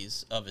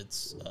tendencies of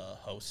its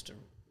host or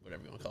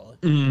whatever you want to call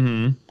it.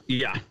 Mm-hmm.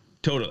 Yeah,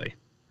 totally.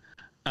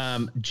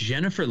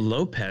 Jennifer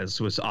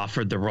Lopez was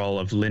offered the role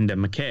of Linda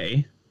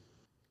McKay.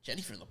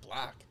 Jenny from the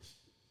Block.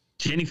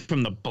 Jenny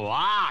from the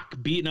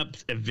Block, beating up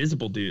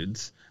invisible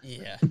dudes.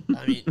 Yeah,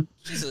 I mean,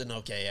 she's an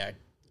okay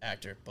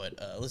actor, but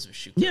Elizabeth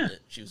Shue killed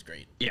it. She was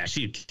great. Yeah,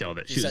 she killed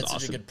it. She was had awesome.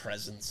 such a good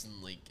presence,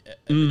 and like,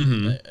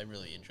 I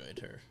really enjoyed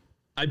her.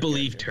 I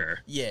believed her.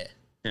 Yeah.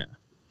 Yeah.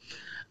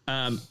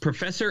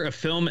 Professor of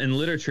Film and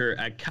Literature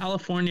at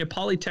California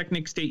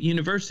Polytechnic State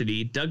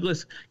University,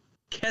 Douglas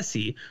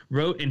Kesey,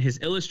 wrote in his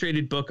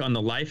illustrated book on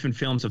the life and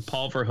films of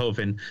Paul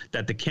Verhoeven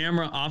that the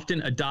camera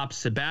often adopts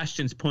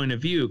Sebastian's point of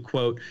view,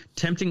 quote,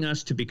 tempting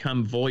us to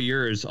become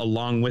voyeurs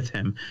along with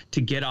him,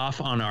 to get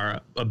off on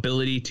our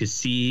ability to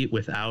see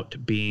without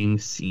being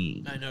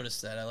seen. I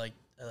noticed that. I like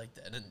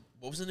that. And then,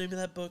 what was the name of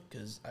that book?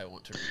 Because I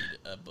want to read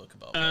a book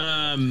about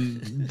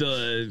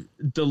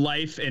the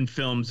life and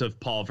films of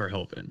Paul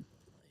Verhoeven.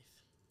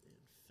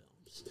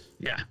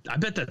 Yeah, I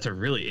bet that's a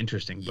really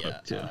interesting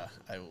book, too.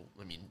 I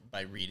mean,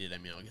 by read it, I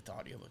mean, I'll get the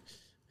audiobook.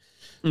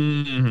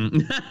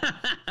 Mm-hmm.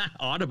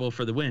 Audible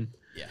for the win.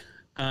 Yeah.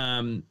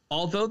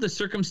 Although the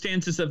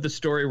circumstances of the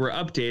story were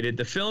updated,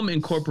 the film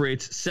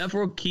incorporates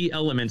several key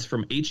elements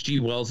from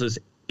H.G. Wells's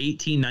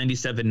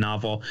 1897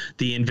 novel,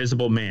 The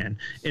Invisible Man.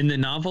 In the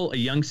novel, a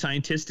young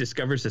scientist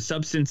discovers a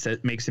substance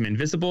that makes him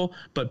invisible,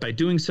 but by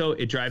doing so,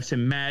 it drives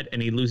him mad and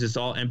he loses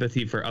all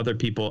empathy for other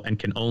people and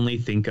can only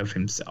think of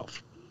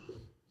himself.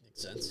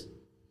 Makes sense.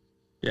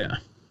 Yeah.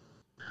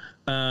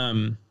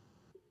 And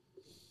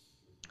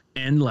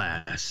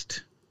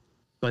last,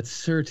 but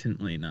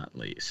certainly not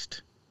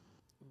least,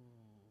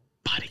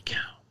 body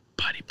count.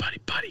 Body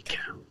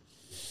count.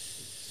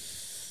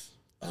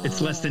 It's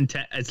less than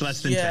 10. It's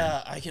less than 10.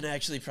 Yeah, I can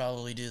actually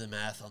probably do the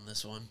math on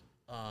this one.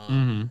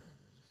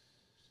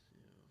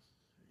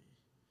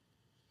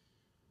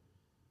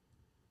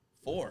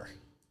 4.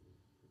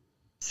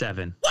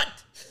 7. What?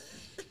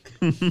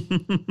 Where are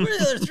the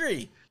other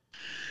 3?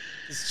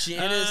 It's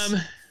Janice,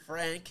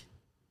 Frank,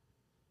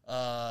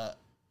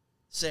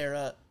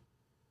 Sarah,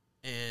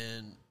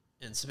 and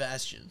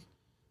Sebastian.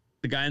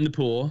 The guy in the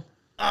pool.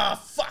 Ah,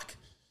 fuck.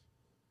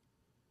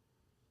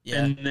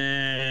 Yeah. And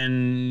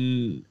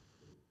then,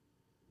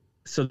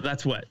 so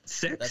that's what,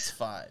 6? That's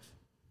 5.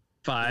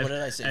 5. What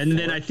did I say? And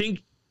 4? then I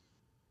think,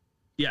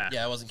 yeah.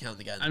 Yeah, I wasn't counting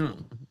the guy in the I pool.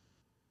 don't.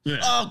 Yeah.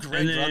 Oh,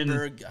 Greg then,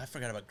 Grunberg. I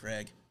forgot about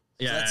Greg. So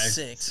yeah, that's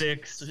 6.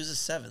 6. So who's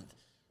the 7th?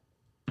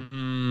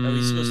 Are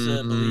we supposed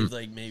to believe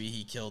like maybe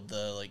he killed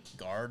the like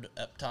guard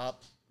up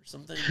top or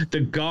something? The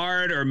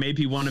guard, or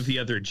maybe one of the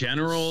other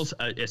generals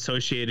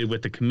associated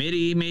with the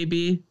committee,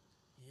 maybe.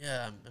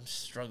 Yeah, I'm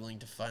struggling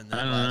to find that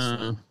I don't last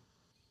know. one.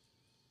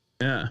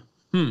 Yeah.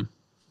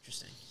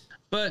 Interesting.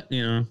 But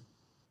there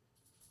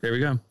we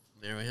go.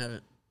 There we have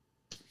it.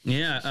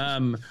 Yeah.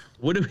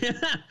 What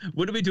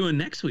are we doing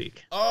next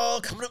week? Oh,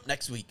 coming up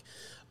next week.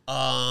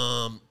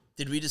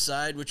 Did we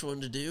decide which one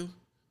to do?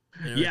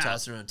 And we're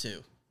tossing around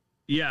two.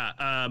 Yeah.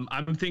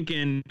 I'm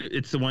thinking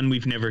it's the one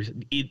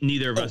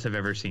neither of us have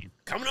ever seen.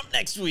 Coming up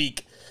next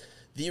week,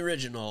 the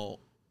original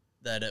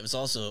that it was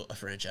also a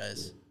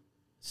franchise,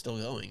 still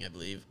going, I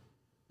believe,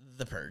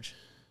 The Purge.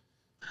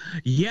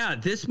 Yeah,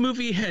 this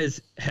movie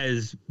has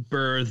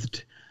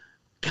birthed,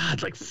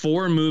 like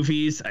 4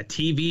 movies, a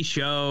TV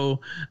show,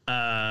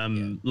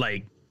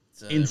 like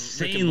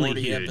insanely Rick and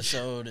Morty huge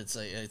episode. It's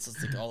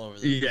like all over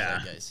the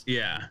guys.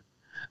 Yeah.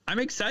 I'm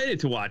excited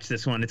to watch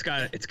this one. It's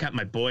got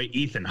my boy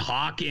Ethan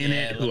Hawke in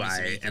it, who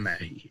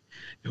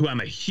I'm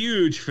a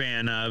huge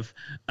fan of.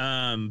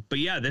 But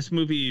yeah, this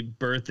movie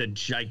birthed a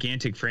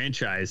gigantic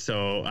franchise,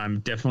 so I'm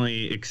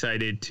definitely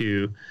excited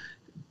to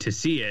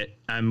see it.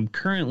 I'm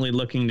currently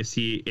looking to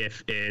see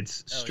if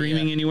it's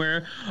streaming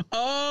anywhere.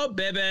 Oh,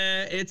 baby,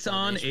 it's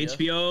on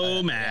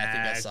HBO Max. Yeah, I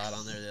think I saw it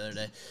on there the other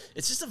day.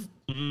 It's just a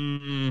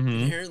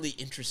inherently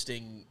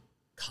interesting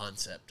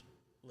concept.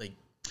 Like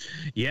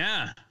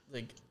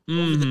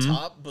over the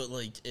top, but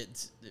like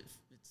it's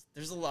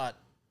there's a lot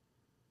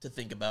to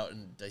think about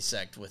and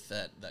dissect with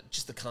that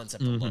just the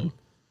concept alone.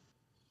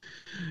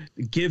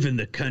 Given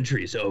the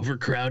country's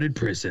overcrowded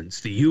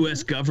prisons, the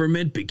U.S.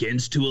 government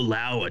begins to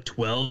allow a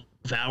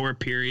 12-hour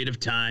period of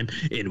time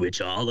in which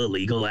all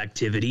illegal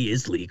activity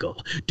is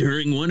legal.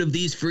 During one of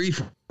these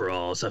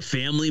free-for-alls, a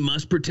family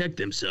must protect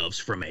themselves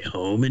from a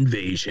home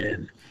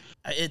invasion.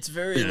 It's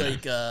very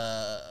like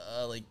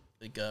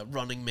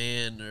Running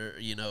Man, or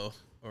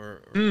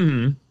or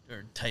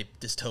type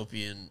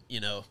dystopian,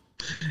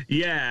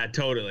 Yeah,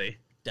 totally.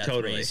 Death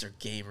Race or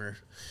Gamer.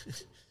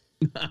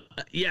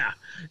 Yeah.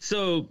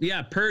 So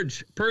yeah,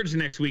 Purge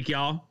next week,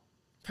 y'all.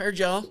 Purge,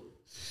 y'all.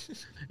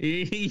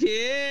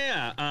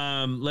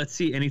 Yeah. Let's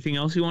see. Anything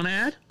else you want to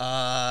add?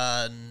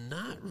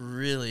 Not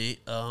really.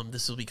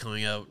 This will be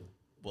coming out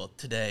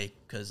today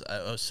because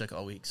I was sick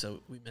all week,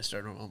 so we missed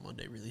our normal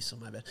Monday release. So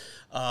my bad.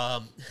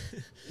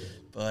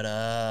 But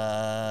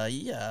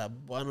yeah.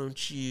 Why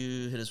don't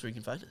you hit us where you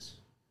can find us?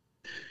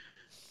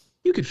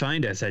 You can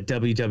find us at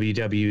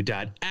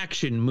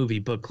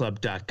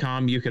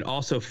www.actionmoviebookclub.com. You can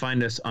also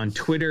find us on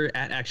Twitter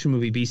at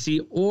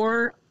ActionMovieBC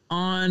or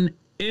on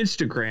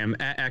Instagram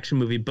at Action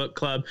Movie Book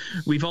Club.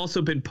 We've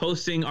also been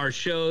posting our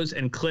shows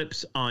and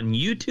clips on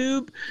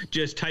YouTube.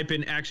 Just type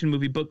in Action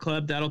Movie Book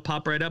Club. That'll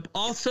pop right up.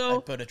 Also, I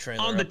put a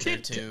trailer on the up there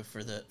too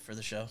for the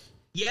show.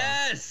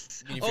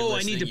 Yes.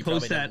 I need to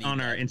post that on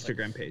our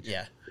Instagram page.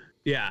 Yeah.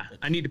 Yeah.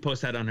 I need to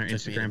post that on our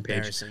Instagram page.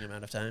 Embarrassing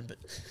amount of time, but...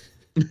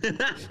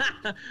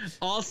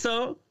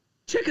 Also,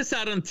 check us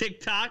out on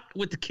TikTok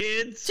with the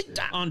kids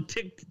on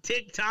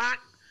TikTok.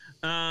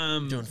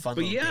 Doing fun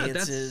little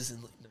dances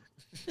and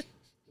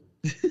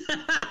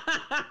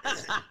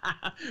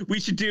we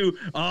should do.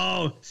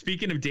 Oh,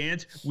 speaking of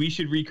dance, we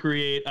should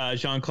recreate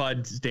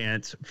Jean-Claude's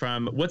dance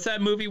from what's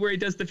that movie where he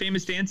does the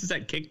famous dance? Is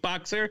that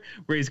Kickboxer,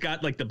 where he's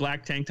got like the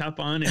black tank top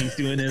on and he's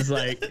doing his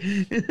like.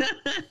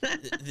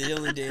 The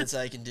only dance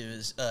I can do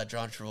is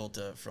John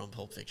Travolta from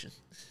Pulp Fiction.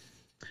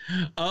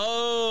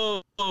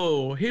 Oh,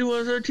 he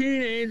was a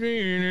teenager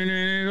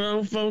and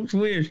old folks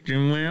wished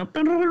him well.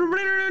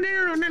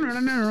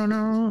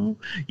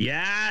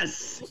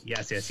 Yes.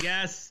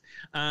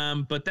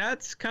 But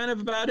that's kind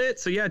of about it.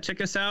 So yeah, check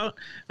us out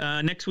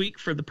next week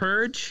for The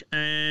Purge.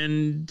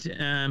 And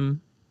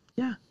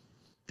yeah,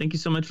 thank you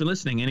so much for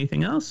listening.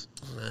 Anything else?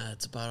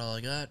 That's about all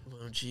I got. Why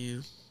don't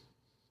you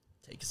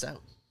take us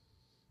out?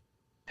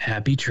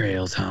 Happy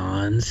trails,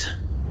 Hans.